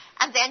longer,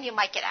 and then you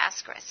might get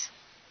ascaris.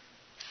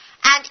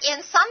 And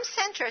in some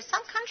centers,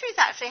 some countries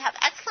actually have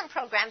excellent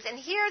programs, and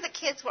here the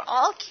kids were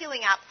all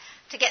queuing up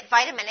to get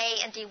vitamin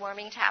A and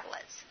deworming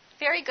tablets.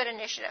 Very good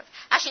initiative.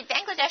 Actually,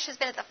 Bangladesh has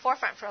been at the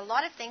forefront for a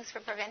lot of things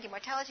for preventing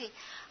mortality.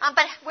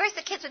 But where's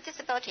the kids with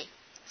disability?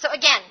 So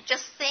again,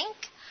 just think,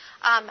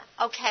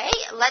 okay,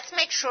 let's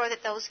make sure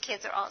that those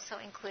kids are also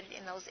included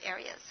in those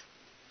areas.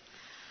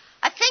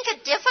 I think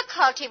a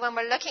difficulty when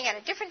we're looking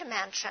at a different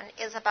dimension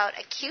is about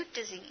acute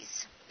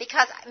disease.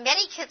 Because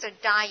many kids are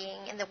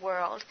dying in the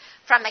world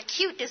from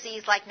acute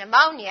disease like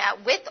pneumonia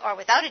with or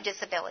without a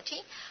disability,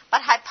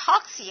 but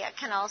hypoxia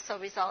can also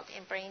result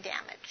in brain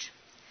damage.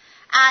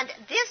 And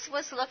this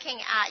was looking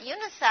at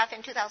UNICEF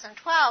in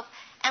 2012,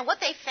 and what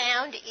they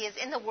found is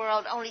in the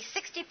world only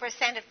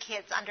 60% of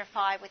kids under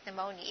 5 with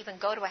pneumonia even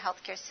go to a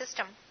healthcare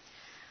system.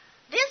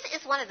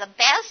 This is one of the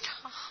best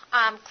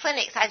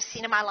clinics I've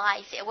seen in my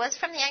life. It was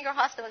from the Angro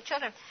Hospital of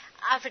Children,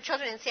 for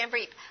children in Siem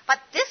Reap. But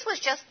this was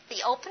just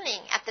the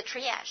opening at the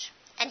triage.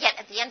 And yet,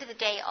 at the end of the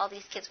day, all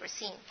these kids were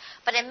seen.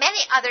 But in many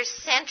other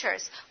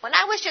centers, when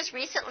I was just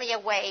recently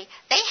away,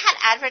 they had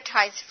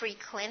advertised free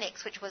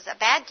clinics, which was a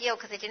bad deal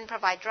because they didn't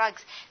provide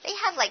drugs. They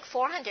had like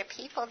 400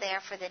 people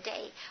there for the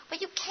day.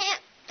 But you can't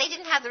they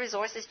didn't have the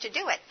resources to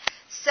do it.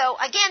 So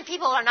again,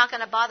 people are not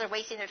going to bother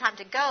wasting their time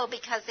to go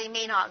because they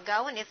may not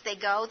go, and if they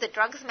go, the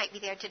drugs might be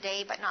there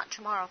today but not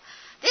tomorrow.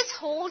 This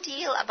whole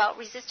deal about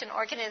resistant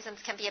organisms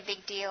can be a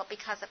big deal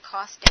because of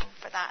costing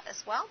for that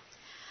as well.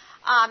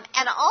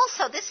 And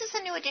also, this is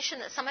a new edition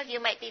that some of you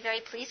might be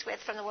very pleased with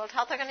from the World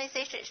Health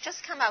Organization. It's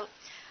just come out.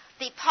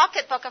 The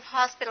Pocketbook of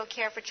Hospital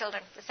Care for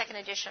Children, the second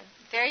edition.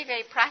 Very,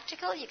 very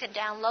practical. You can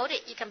download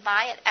it. You can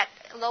buy it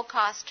at low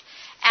cost.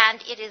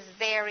 And it is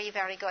very,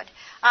 very good.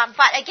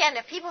 But again,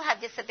 if people have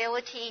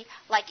disability,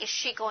 like is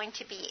she going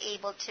to be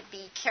able to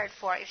be cared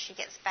for if she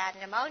gets bad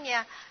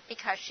pneumonia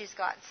because she's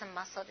got some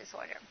muscle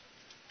disorder?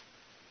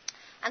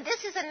 And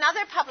this is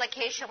another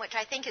publication which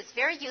I think is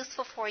very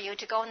useful for you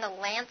to go in the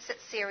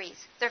Lancet series.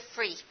 They're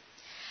free.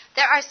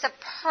 There are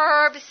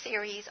superb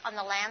series on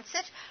the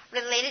Lancet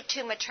related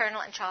to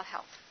maternal and child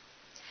health.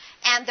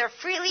 And they're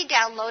freely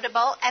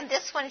downloadable, and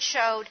this one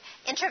showed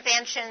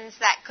interventions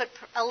that could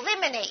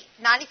eliminate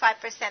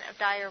 95% of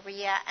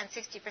diarrhea and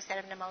 60%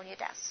 of pneumonia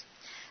deaths.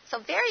 So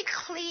very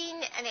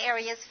clean and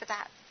areas for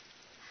that.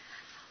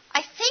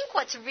 I think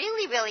what's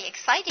really, really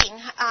exciting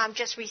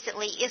just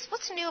recently is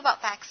what's new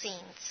about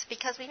vaccines,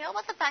 because we know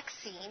about the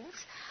vaccines,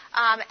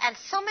 and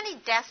so many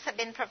deaths have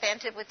been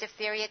prevented with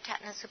diphtheria,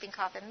 tetanus, whooping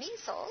cough, and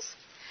measles.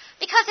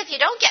 Because if you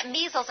don't get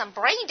measles and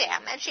brain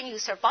damage and you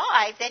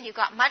survive, then you've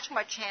got much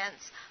more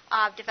chance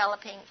of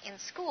developing in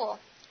school.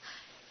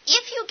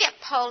 If you get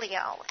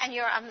polio and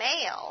you're a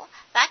male,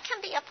 that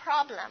can be a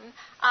problem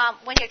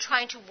when you're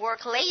trying to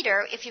work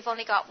later if you've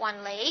only got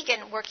one leg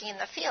and working in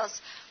the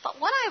fields. But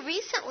what I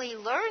recently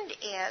learned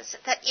is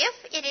that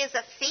if it is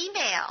a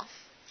female,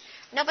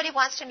 nobody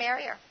wants to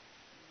marry her.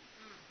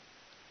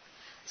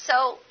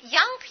 So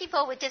young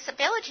people with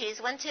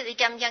disabilities, once they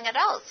become young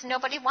adults,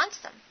 nobody wants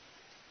them.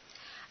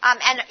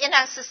 And in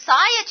a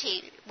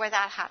society where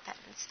that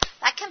happens,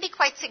 that can be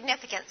quite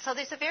significant. So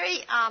there's a very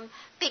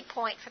big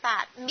point for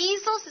that.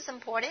 Measles is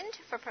important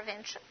for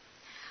prevention.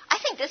 I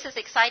think this is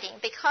exciting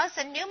because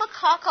the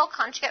pneumococcal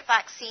conjugate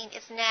vaccine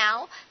is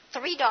now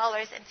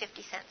 $3.50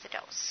 a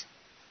dose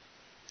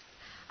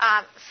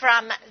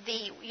from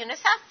the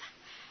UNICEF.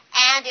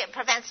 And it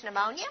prevents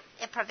pneumonia,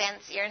 it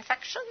prevents ear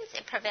infections,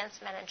 it prevents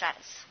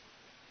meningitis.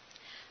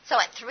 So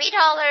at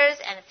 $3.50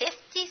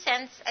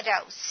 a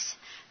dose,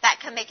 that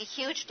can make a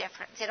huge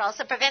difference. It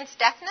also prevents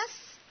deafness,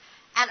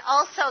 and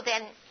also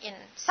then in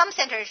some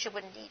centers you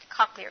wouldn't need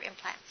cochlear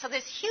implants. So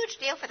there's a huge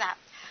deal for that.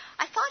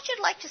 I thought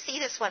you'd like to see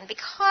this one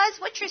because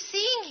what you're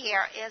seeing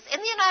here is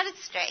in the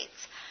United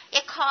States,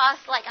 it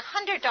costs like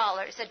 $100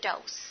 a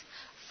dose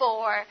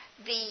for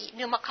the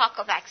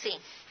pneumococcal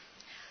vaccine.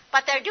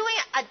 But they're doing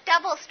a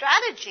double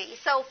strategy.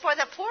 So for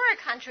the poorer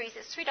countries,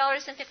 it's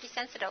 $3.50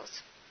 a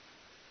dose.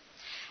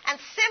 And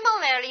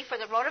similarly,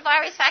 for the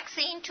rotavirus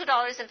vaccine,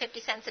 $2.50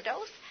 a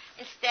dose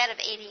instead of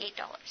 $88.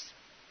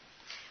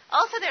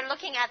 Also, they're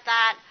looking at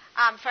that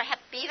for Hep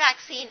B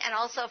vaccine and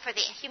also for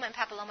the human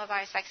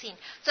papillomavirus vaccine.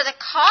 So the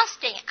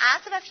costing,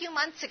 as of a few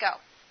months ago,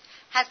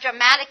 has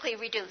dramatically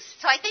reduced.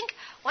 So I think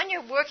when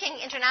you're working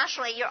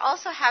internationally, you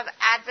also have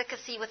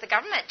advocacy with the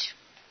government.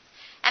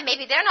 And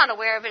maybe they're not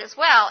aware of it as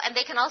well, and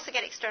they can also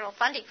get external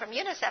funding from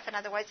UNICEF, in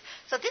other words.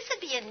 So this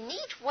would be a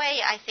neat way,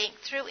 I think,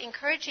 through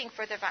encouraging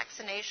further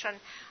vaccination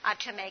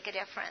to make a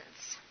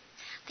difference.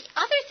 The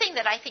other thing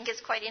that I think is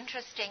quite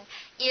interesting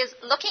is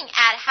looking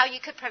at how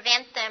you could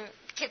prevent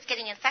kids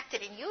getting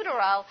infected in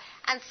utero.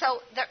 And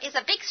so there is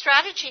a big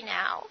strategy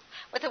now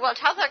with the World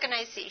Health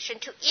Organization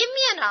to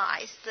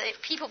immunize the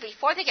people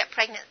before they get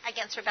pregnant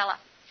against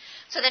rubella.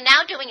 So they're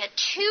now doing a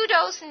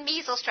 2-dose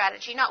measles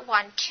strategy, not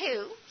 1,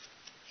 2.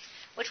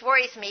 Which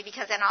worries me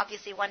because then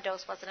obviously 1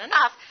 dose wasn't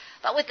enough.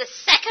 But with the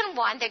second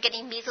one, they're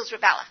getting measles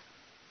rubella.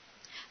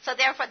 So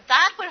therefore,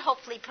 that would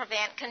hopefully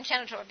prevent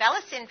congenital rubella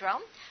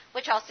syndrome,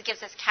 which also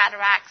gives us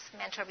cataracts,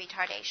 mental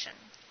retardation.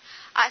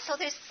 So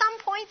there's some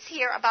points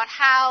here about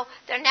how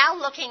they're now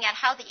looking at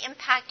how the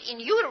impact in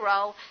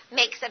utero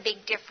makes a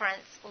big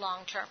difference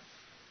long term.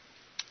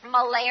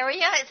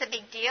 Malaria is a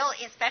big deal,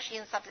 especially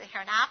in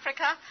sub-Saharan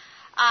Africa.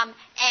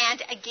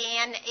 And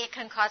again, it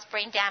can cause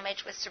brain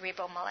damage with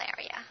cerebral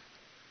malaria.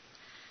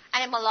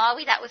 And in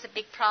Malawi, that was a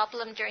big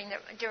problem during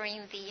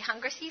the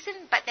hunger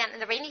season, but then in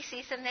the rainy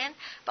season then.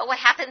 But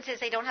what happens is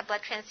they don't have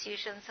blood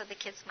transfusions, so the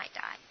kids might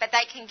die. But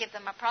that can give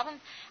them a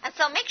problem. And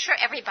so make sure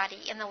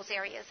everybody in those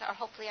areas are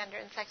hopefully under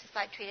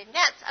insecticide-treated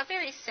nets, a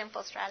very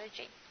simple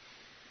strategy.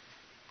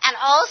 And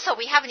also,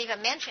 we haven't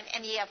even mentioned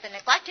any of the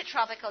neglected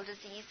tropical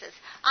diseases.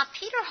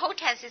 Peter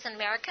Hotez is an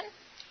American.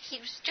 He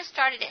just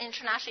started an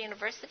international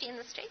university in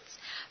the States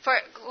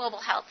for global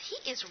health.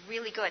 He is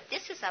really good.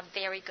 This is a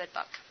very good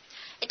book.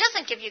 It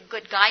doesn't give you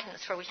good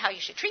guidance for how you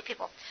should treat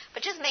people,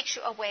 but just makes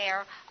you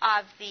aware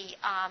of the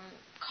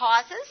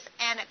causes,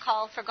 and it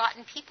called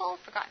Forgotten People,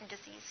 Forgotten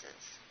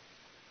Diseases.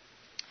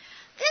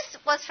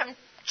 This was from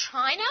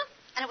China,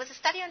 and it was a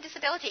study on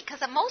disability, because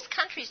most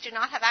countries do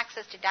not have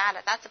access to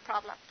data. That's a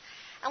problem.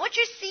 And what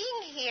you're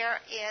seeing here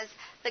is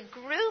the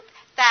group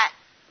that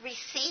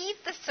received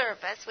the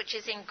service, which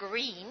is in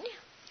green,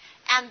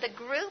 and the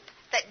group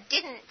that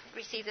didn't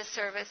receive the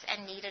service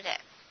and needed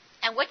it.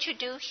 And what you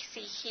do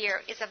see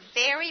here is a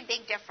very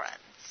big difference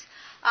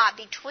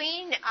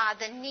between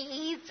the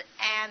needs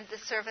and the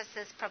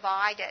services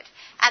provided.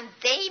 And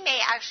they may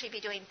actually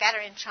be doing better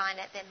in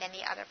China than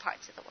many other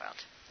parts of the world.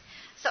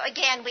 So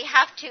again, we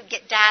have to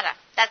get data.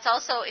 That's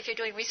also, if you're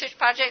doing research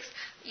projects,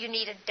 you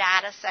need a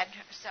data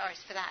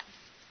source for that.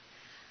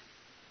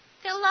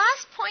 The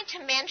last point to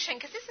mention,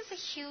 because this is a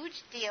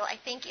huge deal, I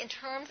think, in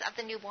terms of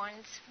the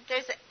newborns,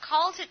 there's a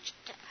call to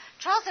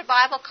Child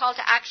Survival Call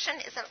to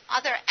Action is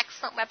another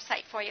excellent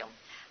website for you.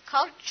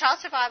 Child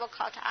Survival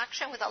Call to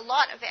Action with a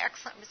lot of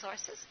excellent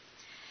resources.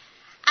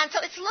 And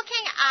so it's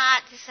looking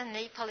at, this is a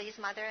Nepalese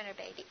mother and her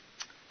baby.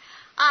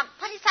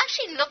 But it's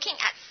actually looking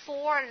at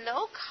 4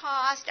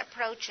 low-cost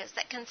approaches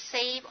that can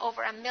save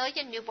over 1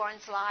 million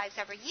newborns' lives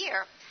every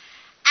year.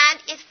 And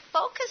it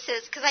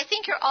focuses, because I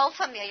think you're all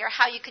familiar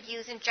how you could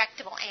use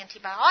injectable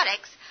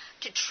antibiotics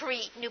to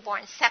treat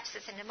newborn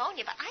sepsis and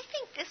pneumonia, but I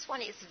think this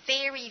one is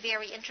very,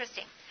 very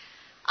interesting.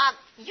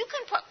 You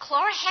can put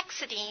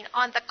chlorhexidine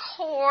on the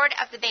cord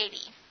of the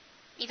baby,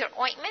 either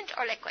ointment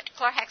or liquid,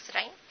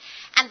 chlorhexidine,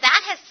 and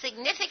that has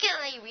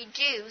significantly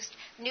reduced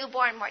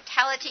newborn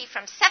mortality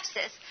from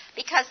sepsis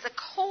because the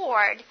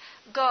cord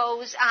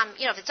goes,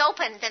 if it's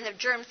open, then the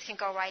germs can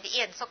go right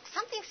in. So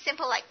something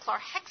simple like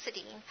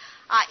chlorhexidine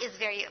is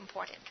very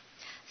important.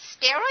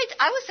 Steroids,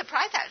 I was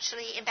surprised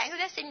actually, in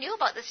Bangladesh they knew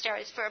about the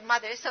steroids for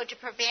mothers, so to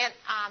prevent,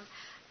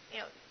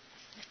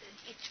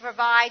 to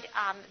provide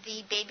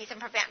the babies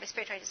and prevent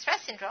respiratory distress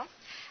syndrome.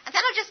 And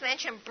then I'll just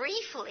mention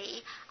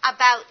briefly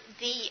about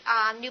the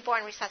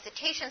newborn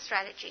resuscitation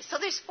strategy. So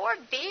there's 4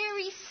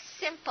 very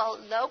simple,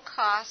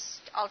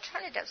 low-cost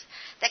alternatives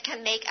that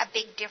can make a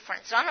big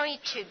difference, not only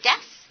to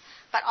deaths,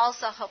 but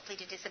also hopefully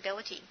to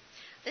disability.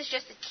 This is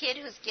just a kid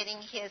who's getting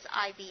his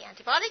IV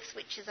antibiotics,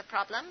 which is a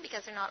problem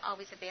because they're not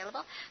always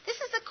available. This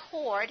is a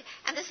cord,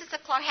 and this is the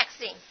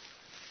chlorhexidine.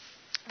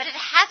 But it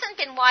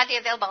hasn't been widely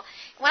available.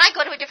 When I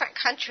go to a different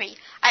country,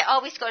 I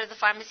always go to the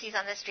pharmacies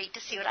on the street to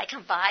see what I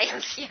can buy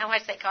and see how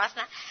much they cost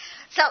now.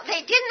 So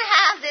they didn't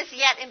have this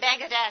yet in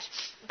Bangladesh,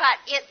 but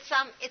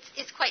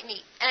it's quite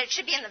neat. And it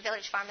should be in the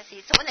village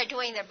pharmacies. So when they're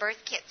doing their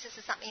birth kits, this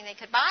is something they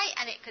could buy,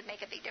 and it could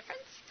make a big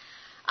difference.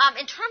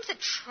 In terms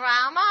of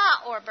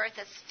trauma or birth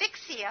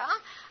asphyxia,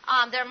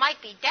 there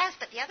might be deaths,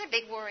 but the other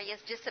big worry is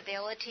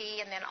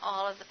disability and then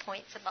all of the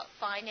points about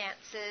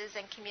finances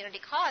and community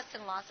costs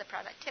and loss of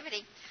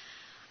productivity.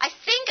 I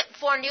think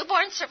for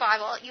newborn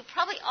survival, you're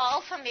probably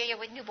all familiar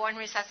with newborn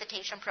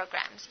resuscitation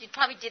programs. You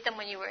probably did them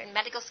when you were in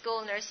medical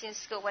school, nursing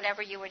school,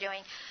 whatever you were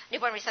doing,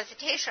 newborn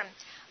resuscitation.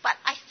 But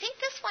I think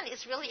this one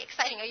is really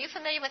exciting. Are you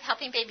familiar with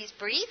helping babies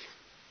breathe?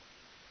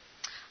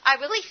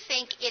 I really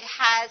think it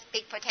has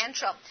big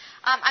potential.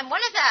 I'm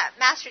one of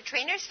the master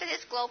trainers for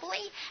this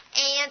globally,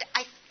 and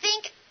I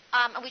think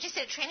we just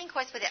did a training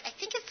course with it. I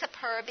think it's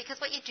superb because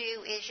what you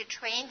do is you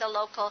train the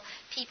local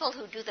people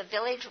who do the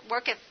village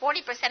work. If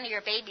 40% of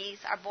your babies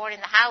are born in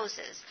the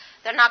houses,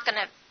 they're not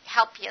going to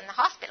help you in the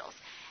hospitals.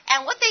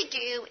 And what they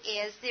do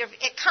is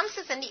it comes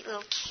as a neat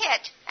little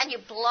kit, and you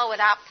blow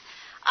it up.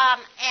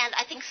 And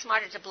I think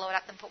smarter to blow it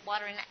up than put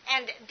water in it.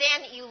 And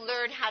then you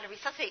learn how to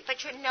resuscitate.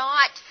 But you're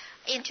not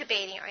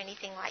intubating or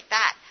anything like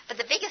that. But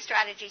the biggest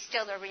strategy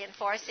still they're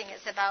reinforcing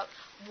is about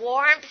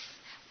warmth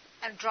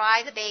and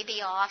dry the baby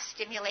off,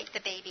 stimulate the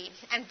baby,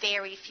 and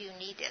very few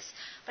need this.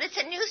 But it's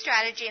a new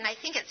strategy, and I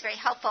think it's very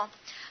helpful.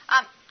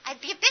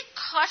 I'd be a bit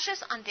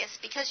cautious on this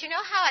because you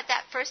know how at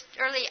that first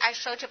early I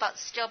showed you about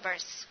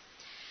stillbirths.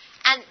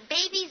 And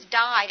babies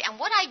died, and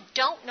what I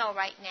don't know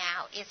right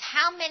now is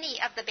how many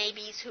of the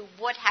babies who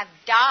would have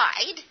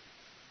died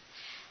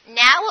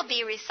now will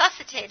be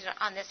resuscitated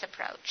on this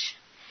approach.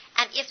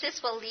 And if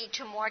this will lead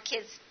to more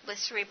kids with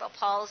cerebral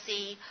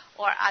palsy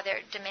or other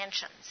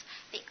dimensions.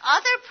 The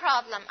other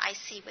problem I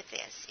see with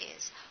this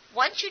is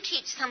once you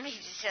teach somebody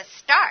to just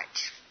start,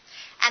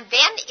 and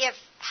then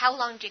how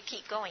long do you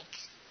keep going?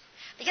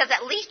 Because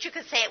at least you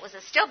could say it was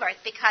a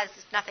stillbirth because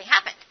nothing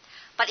happened.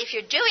 But if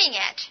you're doing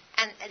it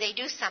and they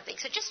do something,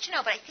 so just to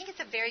know, but I think it's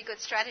a very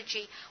good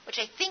strategy, which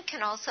I think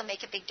can also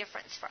make a big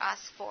difference for us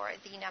for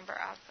the number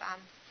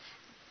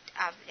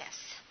of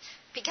deaths.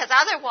 Because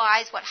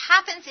otherwise, what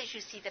happens is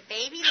you see the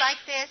baby like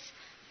this,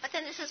 but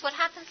then this is what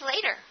happens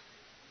later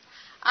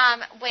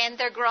when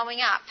they're growing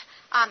up,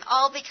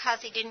 all because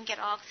they didn't get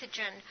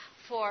oxygen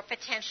for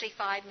potentially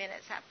 5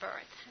 minutes at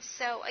birth.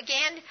 So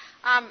again,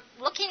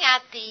 looking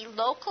at the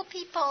local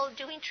people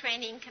doing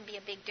training can be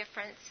a big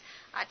difference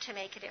to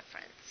make a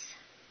difference.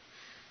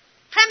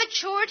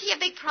 Prematurity, a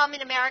big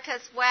problem in America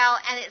as well,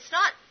 and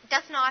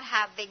does not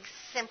have big,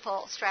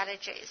 simple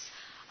strategies.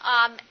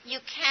 You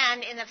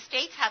can, in the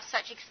States, have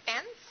such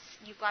expense.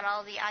 You've got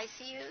all the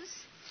ICUs.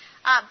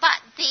 But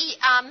the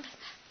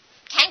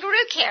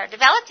kangaroo care,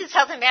 developed in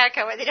South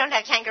America where they don't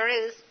have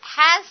kangaroos,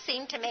 has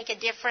seemed to make a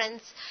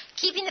difference,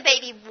 keeping the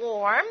baby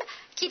warm,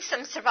 keeps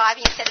them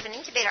surviving instead of an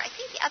incubator. I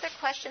think the other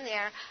question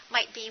there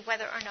might be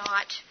whether or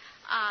not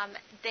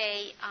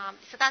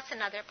so that's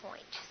another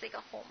point as they go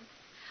home.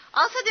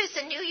 Also, there's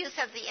a new use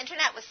of the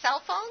internet with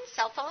cell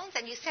phones,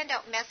 and you send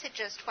out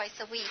messages twice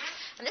a week.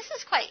 And this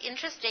is quite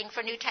interesting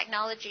for new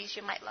technologies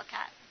you might look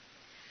at.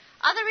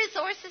 Other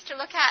resources to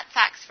look at,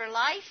 Facts for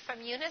Life from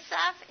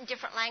UNICEF in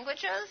different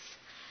languages.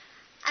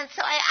 And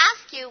so I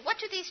ask you, what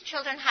do these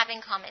children have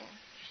in common?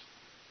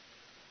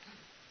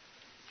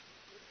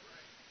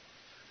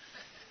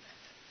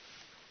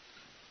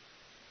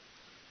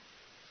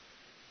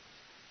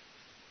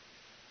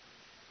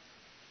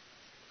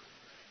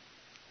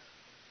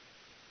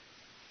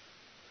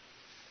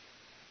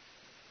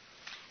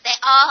 They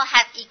all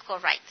have equal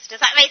rights. Does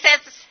that make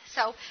sense?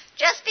 So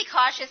just be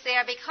cautious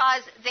there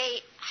because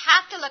they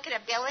have to look at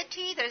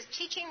ability. There's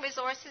teaching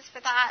resources for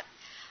that.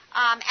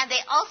 And they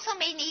also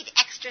may need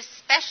extra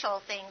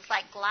special things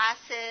like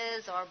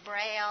glasses or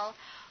braille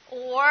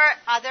or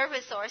other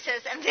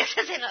resources. And this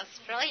is in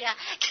Australia.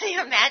 Can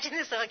you imagine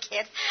this little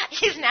kid?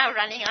 He's now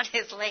running on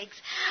his legs,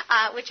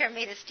 which are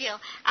made of steel.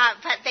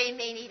 But they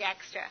may need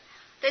extra.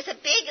 There's a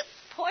big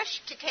push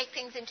to take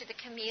things into the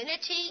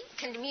community.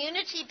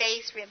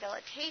 Community-based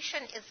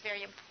rehabilitation is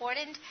very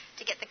important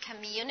to get the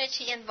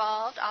community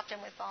involved,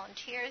 often with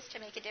volunteers, to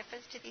make a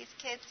difference to these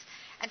kids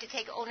and to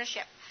take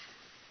ownership.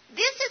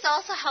 This is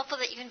also helpful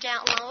that you can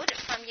download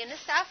from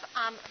UNICEF,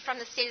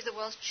 from the State of the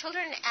World's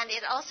Children, and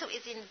it also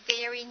is in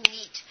very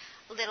neat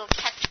little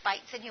catch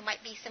bites, and you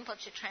might be simple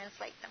to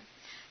translate them.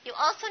 You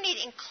also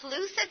need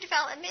inclusive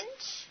development,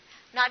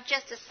 not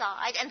just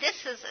aside, and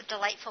this is a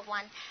delightful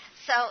one.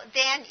 So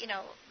then,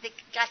 they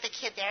got the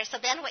kid there. So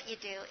then what you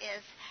do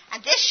is,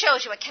 and this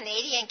shows you a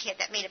Canadian kid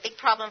that made a big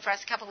problem for us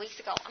a couple months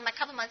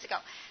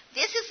ago.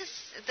 This is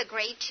the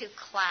grade 2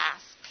 class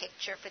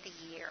picture for the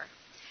year.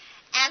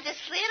 And this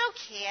little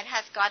kid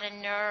has got a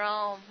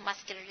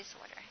neuromuscular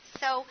disorder.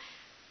 So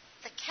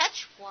the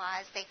catch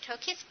was they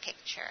took his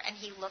picture, and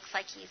he looks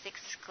like he's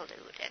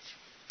excluded.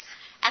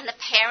 And the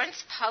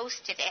parents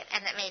posted it,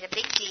 and it made a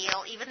big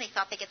deal. Even they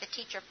thought they'd get the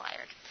teacher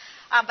fired.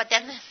 But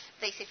then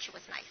they said she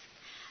was nice.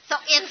 So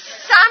in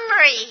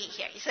summary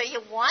here, so you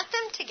want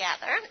them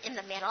together in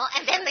the middle,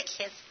 and then the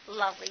kids,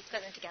 lovely,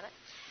 put them together.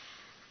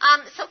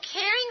 So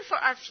caring for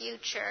our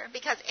future,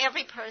 because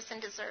every person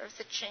deserves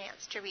a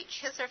chance to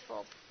reach his or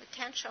full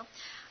potential.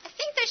 I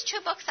think there's 2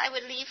 books I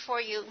would leave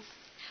for you.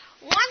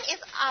 One is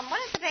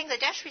one of the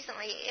Bangladesh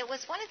recently. It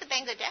was one of the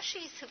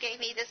Bangladeshis who gave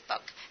me this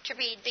book to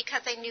read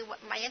because they knew what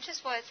my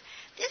interest was.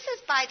 This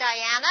is by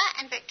Diana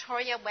and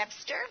Victoria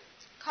Webster,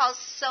 called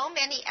So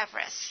Many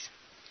Everests.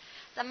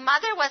 The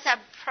mother was a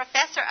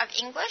professor of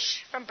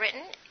English from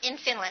Britain in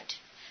Finland.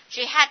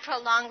 She had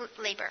prolonged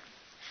labor.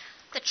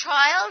 The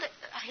child,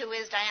 who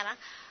is Diana,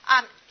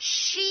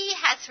 she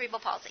had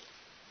cerebral palsy.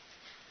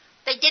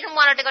 They didn't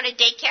want her to go to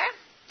daycare.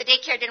 The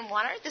daycare didn't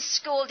want her. The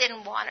school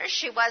didn't want her.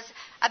 She was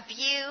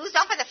abused,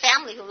 not by the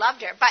family who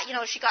loved her, but,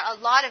 she got a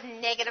lot of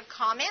negative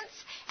comments.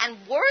 And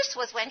worse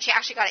was when she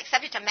actually got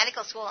accepted to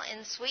medical school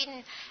in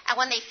Sweden. And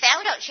when they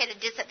found out she had a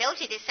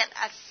disability, they sent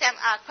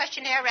a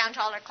questionnaire around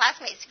to all her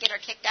classmates to get her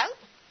kicked out.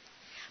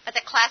 But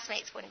the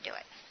classmates wouldn't do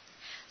it.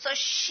 So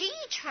she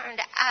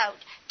turned out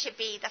to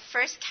be the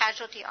first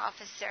casualty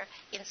officer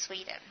in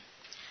Sweden.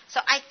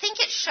 So I think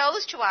it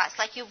shows to us,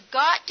 like, you've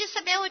got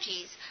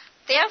disabilities.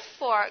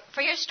 Therefore,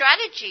 for your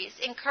strategies,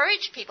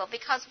 encourage people,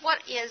 because what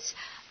is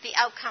the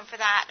outcome for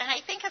that? And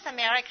I think as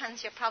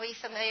Americans, you're probably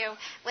familiar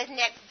with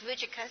Nick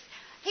Vujicic.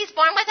 He's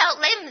born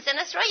without limbs in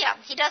Australia.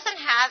 He doesn't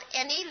have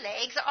any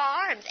legs or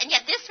arms. And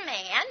yet this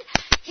man,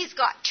 he's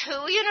got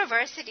 2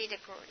 university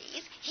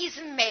degrees. He's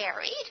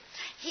married.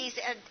 He's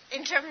an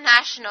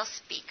international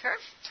speaker.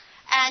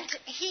 And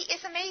he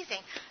is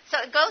amazing.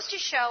 So it goes to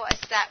show us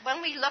that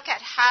when we look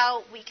at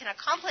how we can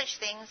accomplish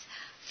things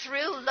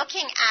through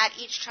looking at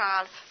each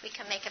child, we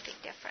can make a big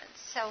difference.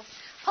 So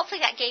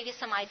hopefully that gave you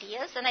some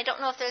ideas. And I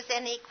don't know if there's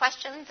any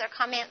questions or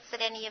comments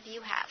that any of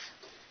you have.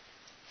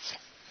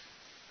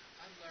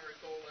 I'm Larry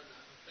Golan.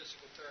 I'm a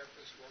physical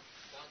therapist, worked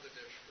in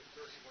Bangladesh for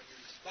 31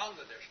 years.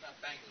 Bangladesh, not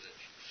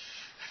Bangladesh.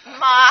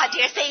 Ma,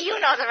 dear, say you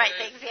know the right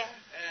things, yeah.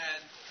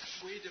 And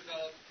we took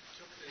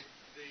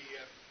the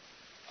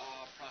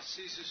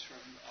prosthesis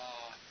from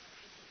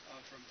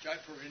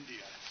Jaipur,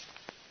 India,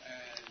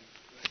 and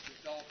was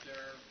developed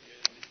there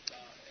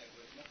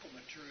with local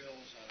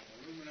materials out of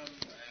aluminum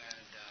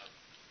and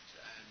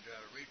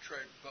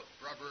retread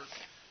rubber,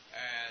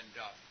 and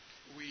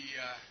we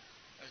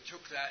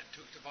took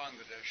to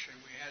Bangladesh, and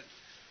we had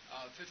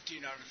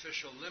 15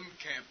 artificial limb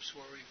camps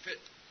where we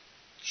fit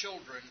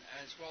children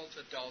as well as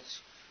adults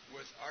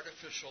with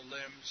artificial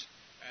limbs,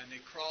 and they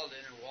crawled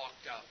in and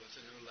walked out with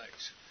the new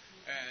legs.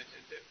 And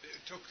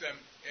it took them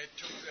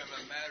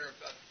a matter of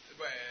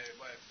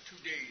 2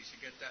 days to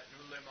get that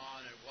new limb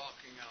on and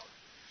walking out.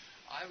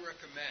 I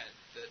recommend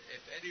that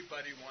if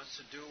anybody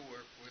wants to do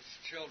work with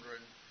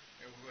children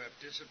who have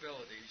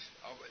disabilities,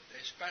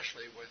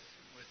 especially with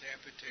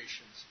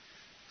amputations,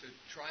 to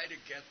try to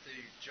get the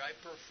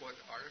Jaipur foot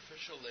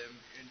artificial limb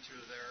into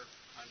their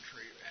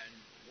country and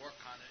work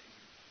on it and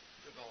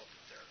develop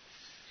it there.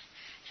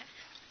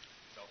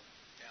 So,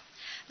 yeah.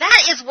 That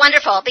That is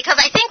wonderful, because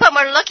I think when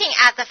we're looking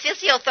at the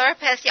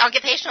physiotherapists, the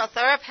occupational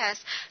therapists,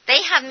 they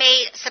have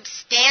made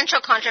substantial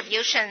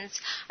contributions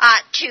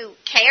to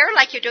care,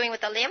 like you're doing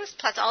with the limbs,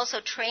 plus also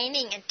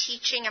training and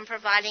teaching and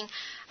providing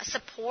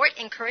support,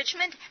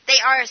 encouragement. They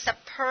are a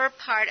superb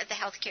part of the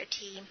healthcare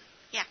team.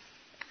 Yeah.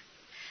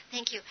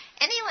 Thank you.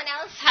 Anyone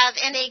else have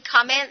any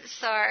comments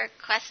or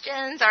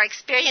questions or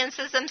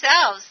experiences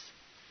themselves?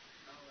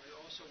 I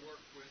also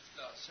work with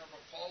cerebral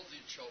palsy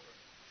children.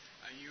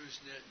 I use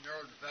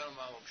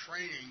neurodevelopmental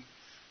training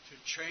to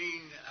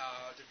train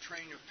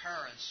your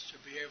parents to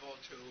be able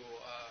to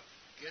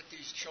get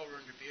these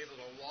children to be able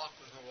to walk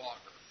with a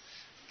walker,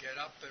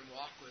 get up and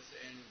walk with,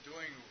 and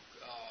doing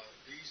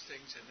these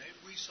things, and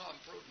we saw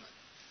improvement.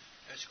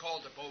 It's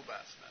called the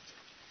Bobath method.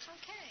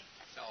 Okay.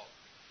 So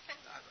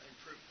I've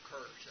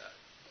encouraged that.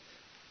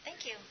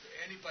 Thank you.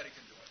 Anybody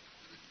can do it.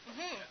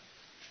 Mm-hmm. Yeah.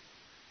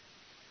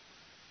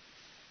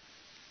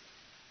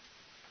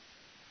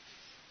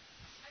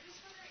 I'm just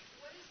wondering,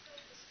 what is the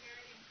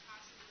disparity in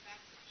cost of the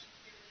vaccination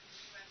here in the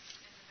U.S.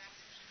 and the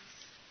vaccinations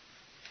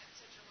at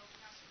such a low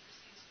cost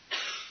overseas?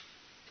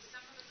 Is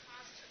some of the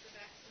cost of the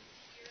vaccines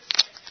here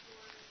spent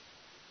toward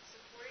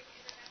supporting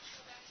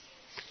international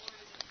vaccines, or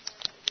is it more for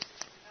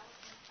business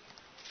development?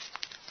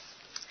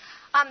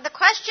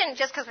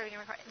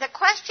 The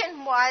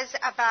question was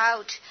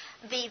about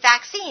the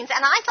vaccines,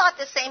 and I thought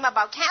the same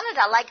about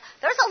Canada. Like,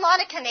 there's a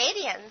lot of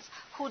Canadians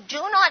who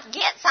do not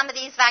get some of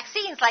these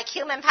vaccines, like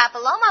human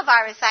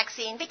papillomavirus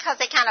vaccine, because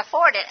they can't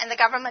afford it and the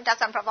government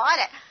doesn't provide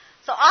it.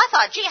 So I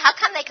thought, gee, how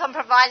come they can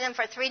provide them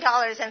for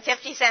 $3.50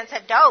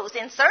 a dose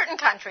in certain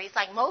countries,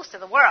 like most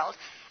of the world,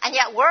 and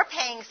yet we're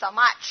paying so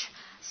much?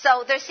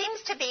 So there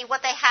seems to be,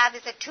 what they have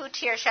is a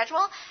two-tier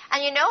schedule,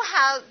 and you know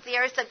how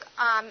there's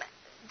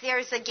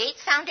the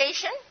Gates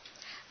Foundation?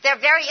 They're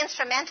very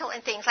instrumental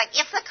in things. Like,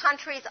 if the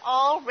country's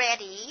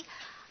already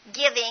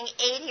giving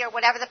 80 or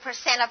whatever the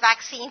percent of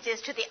vaccines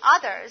is to the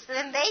others,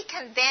 then they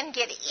can then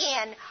get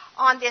in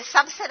on this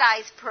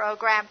subsidized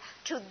program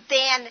to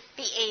then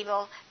be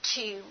able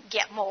to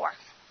get more.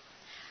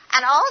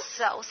 And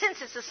also,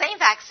 since it's the same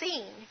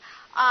vaccine,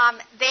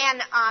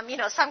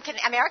 some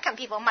American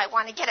people might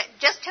want to get it.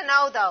 Just to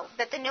know, though,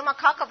 that the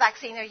pneumococcal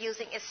vaccine they're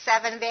using is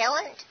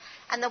 7-valent,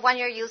 and the one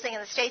you're using in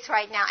the States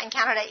right now in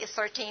Canada is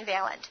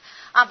 13-valent.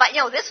 But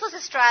this was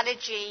a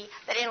strategy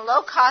that in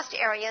low-cost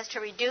areas to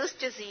reduce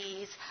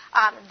disease,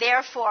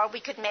 therefore we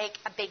could make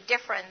a big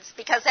difference,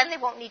 because then they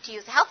won't need to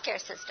use the healthcare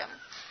system,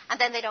 and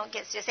then they don't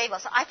get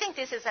disabled. So I think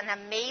this is an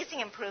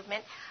amazing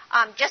improvement.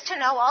 Just to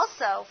know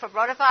also, for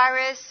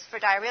rotavirus, for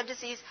diarrheal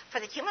disease, for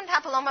the human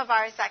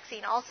papillomavirus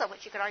vaccine also,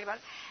 which you could argue about,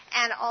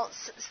 and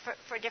also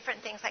for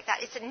different things like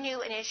that. It's a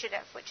new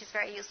initiative, which is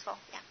very useful.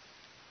 Yeah.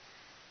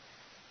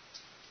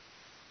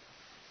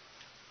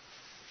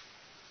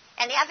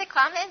 Any other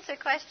comments or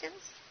questions?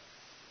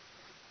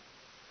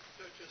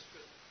 So just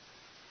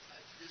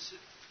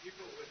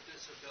people with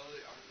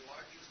disability are the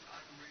largest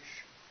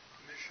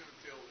unremission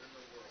field in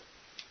the world.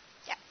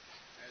 Yeah.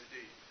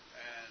 Indeed.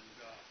 And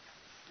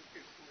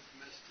we've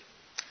missed it.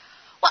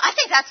 Well, I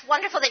think that's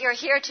wonderful that you're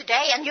here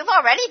today, and you've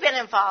already been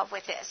involved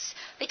with this.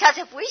 Because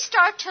if we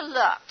start to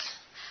look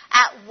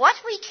at what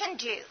we can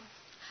do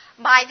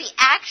by the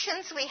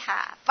actions we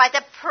have, by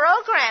the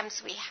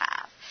programs we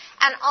have,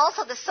 and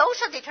also the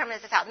social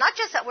determinants of health, not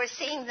just that we're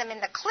seeing them in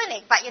the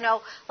clinic, but,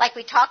 like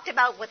we talked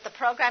about what the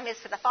program is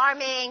for the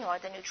farming or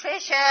the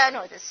nutrition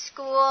or the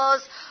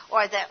schools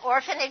or the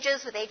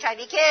orphanages with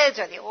HIV kids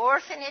or the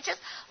orphanages.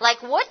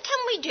 Like, what can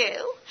we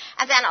do?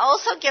 And then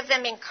also give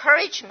them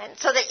encouragement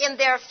so that in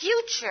their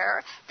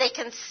future they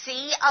can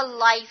see a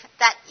life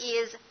that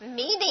is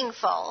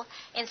meaningful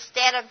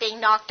instead of being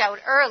knocked out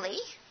early.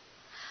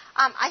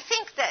 I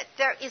think that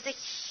there is a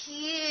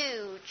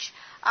huge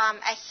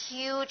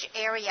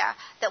area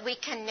that we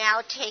can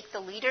now take the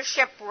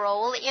leadership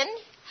role in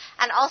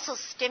and also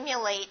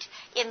stimulate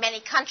in many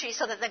countries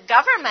so that the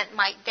government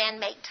might then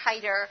make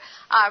tighter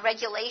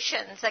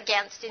regulations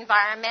against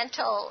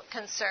environmental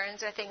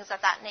concerns or things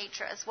of that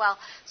nature as well.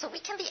 So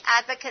we can be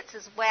advocates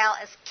as well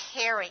as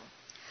caring.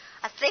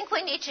 I think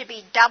we need to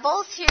be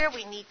doubles here.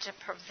 We need to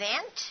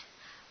prevent.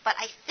 But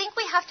I think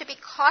we have to be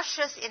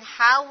cautious in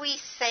how we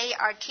say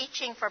our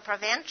teaching for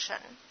prevention,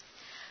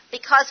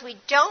 because we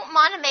don't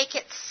want to make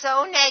it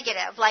so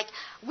negative, like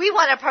we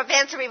want to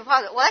prevent cerebral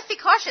palsy. Well, let's be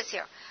cautious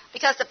here,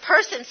 because the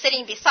person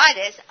sitting beside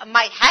us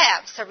might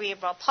have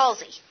cerebral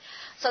palsy.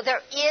 So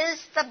there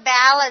is the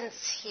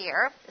balance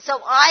here.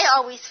 So I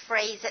always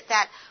phrase it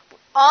that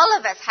all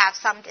of us have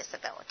some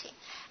disability.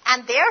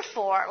 And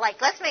therefore,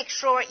 let's make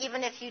sure,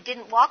 even if you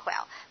didn't walk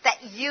well,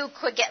 that you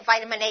could get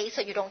vitamin A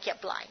so you don't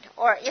get blind.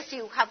 Or if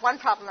you have one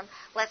problem,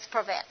 let's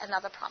prevent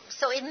another problem.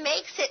 So it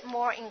makes it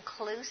more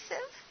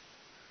inclusive.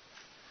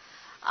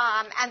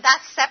 And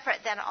that's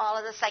separate than all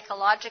of the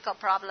psychological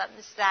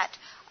problems that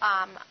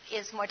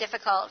is more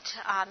difficult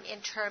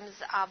in terms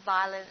of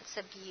violence,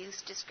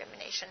 abuse,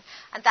 discrimination.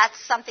 And that's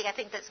something I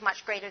think that's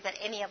much greater than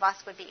any of us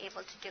would be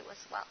able to do as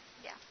well.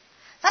 Yeah.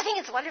 So I think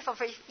it's wonderful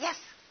for you. Yes?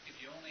 If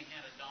you only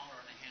had $1.50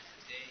 a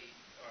day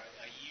or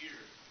a year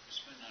to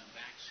spend on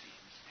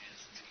vaccines, as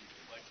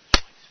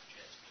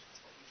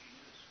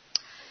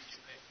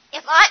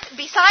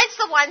besides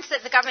the ones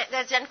that the government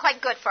has done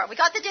quite good for, we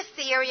got the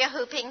diphtheria,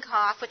 whooping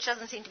cough, which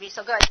doesn't seem to be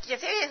so good.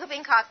 Diphtheria,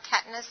 whooping cough,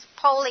 tetanus,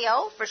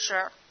 polio, for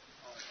sure,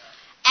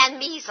 and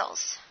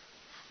measles.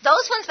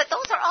 Those ones, but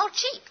those are all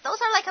cheap.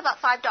 Those are like about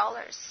 $5.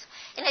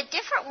 In a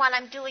different one,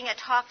 I'm doing a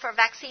talk for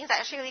vaccines,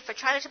 actually for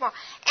China tomorrow.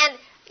 And,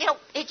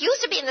 it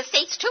used to be in the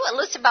States, too. It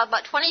used to be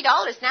about $20.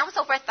 Now it's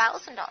over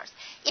 $1,000.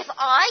 If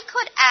I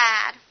could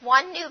add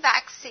one new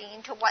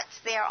vaccine to what's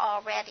there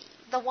already,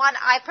 the one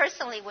I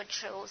personally would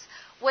choose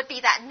would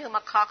be that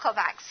pneumococcal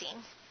vaccine.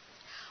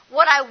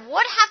 What I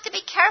would have to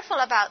be careful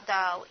about,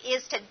 though,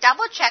 is to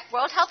double-check.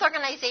 World Health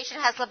Organization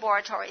has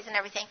laboratories and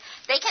everything.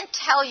 They can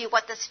tell you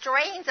what the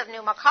strains of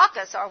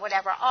pneumococcus or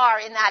whatever are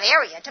in that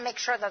area to make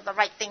sure they're the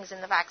right things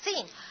in the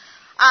vaccine.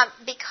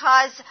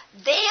 Because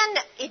then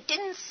it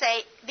didn't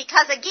say,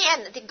 because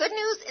again, the good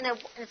news in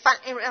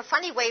a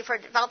funny way for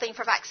developing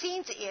for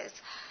vaccines is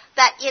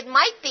that it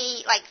might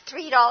be like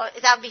 $3,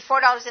 that would be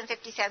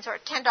 $4.50 or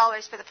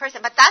 $10 for the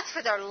person, but that's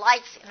for their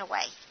life in a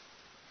way,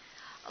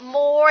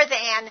 more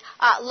than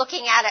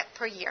looking at it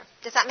per year.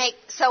 Does that make,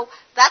 so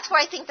that's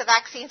where I think the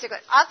vaccines are good.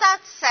 Of that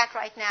set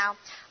right now,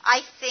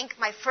 I think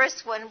my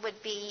first one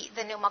would be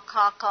the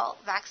pneumococcal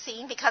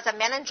vaccine because of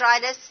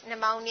meningitis,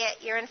 pneumonia,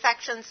 ear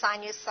infections,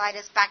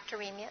 sinusitis,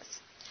 bacteremias.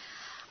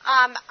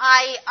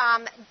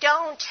 I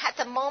don't, at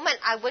the moment,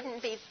 I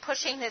wouldn't be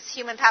pushing this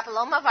human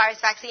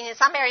papillomavirus vaccine. In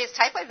some areas,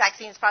 typhoid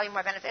vaccine is probably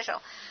more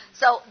beneficial.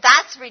 So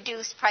that's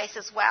reduced price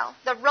as well.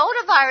 The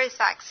rotavirus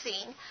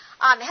vaccine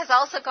has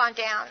also gone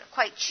down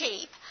quite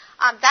cheap.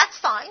 That's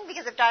fine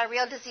because if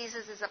diarrheal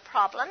diseases is a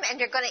problem and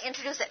you're going to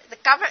introduce it. The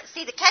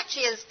catch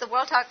is the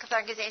World Health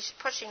Organization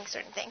pushing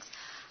certain things.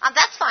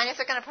 That's fine if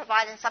they're going to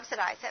provide and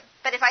subsidize it.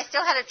 But if I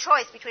still had a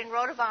choice between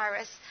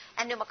rotavirus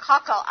and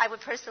pneumococcal, I would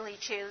personally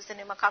choose the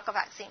pneumococcal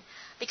vaccine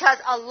because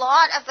a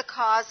lot of the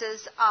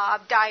causes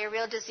of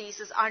diarrheal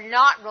diseases are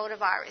not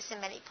rotavirus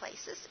in many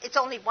places. It's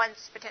only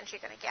once potentially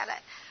going to get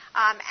it.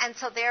 And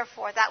so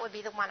therefore, that would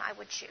be the one I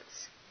would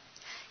choose.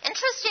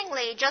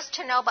 Interestingly, just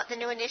to know about the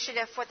new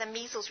initiative for the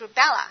measles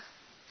rubella,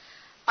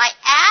 by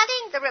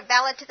adding the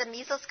rubella to the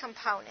measles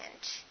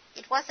component,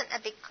 it wasn't a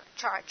big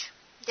charge,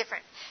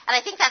 different. And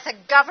I think that's a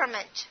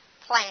government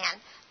plan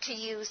to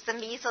use the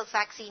measles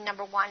vaccine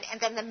number 1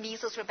 and then the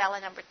measles rubella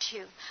number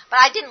 2. But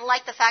I didn't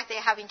like the fact they're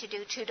having to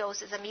do 2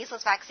 doses of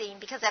measles vaccine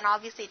because then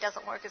obviously it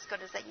doesn't work as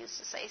good as they used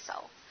to say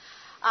so.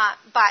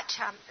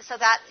 So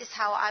that is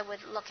how I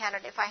would look at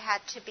it if I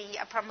had to be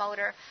a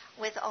promoter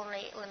with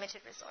only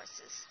limited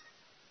resources.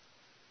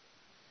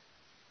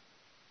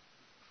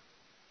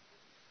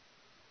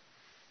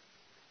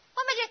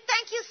 Well, my dear,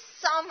 thank you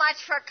so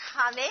much for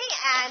coming,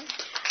 and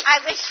I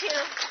wish you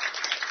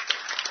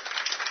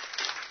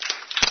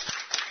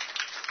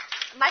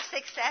much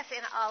success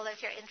in all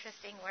of your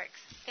interesting works.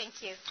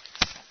 Thank you.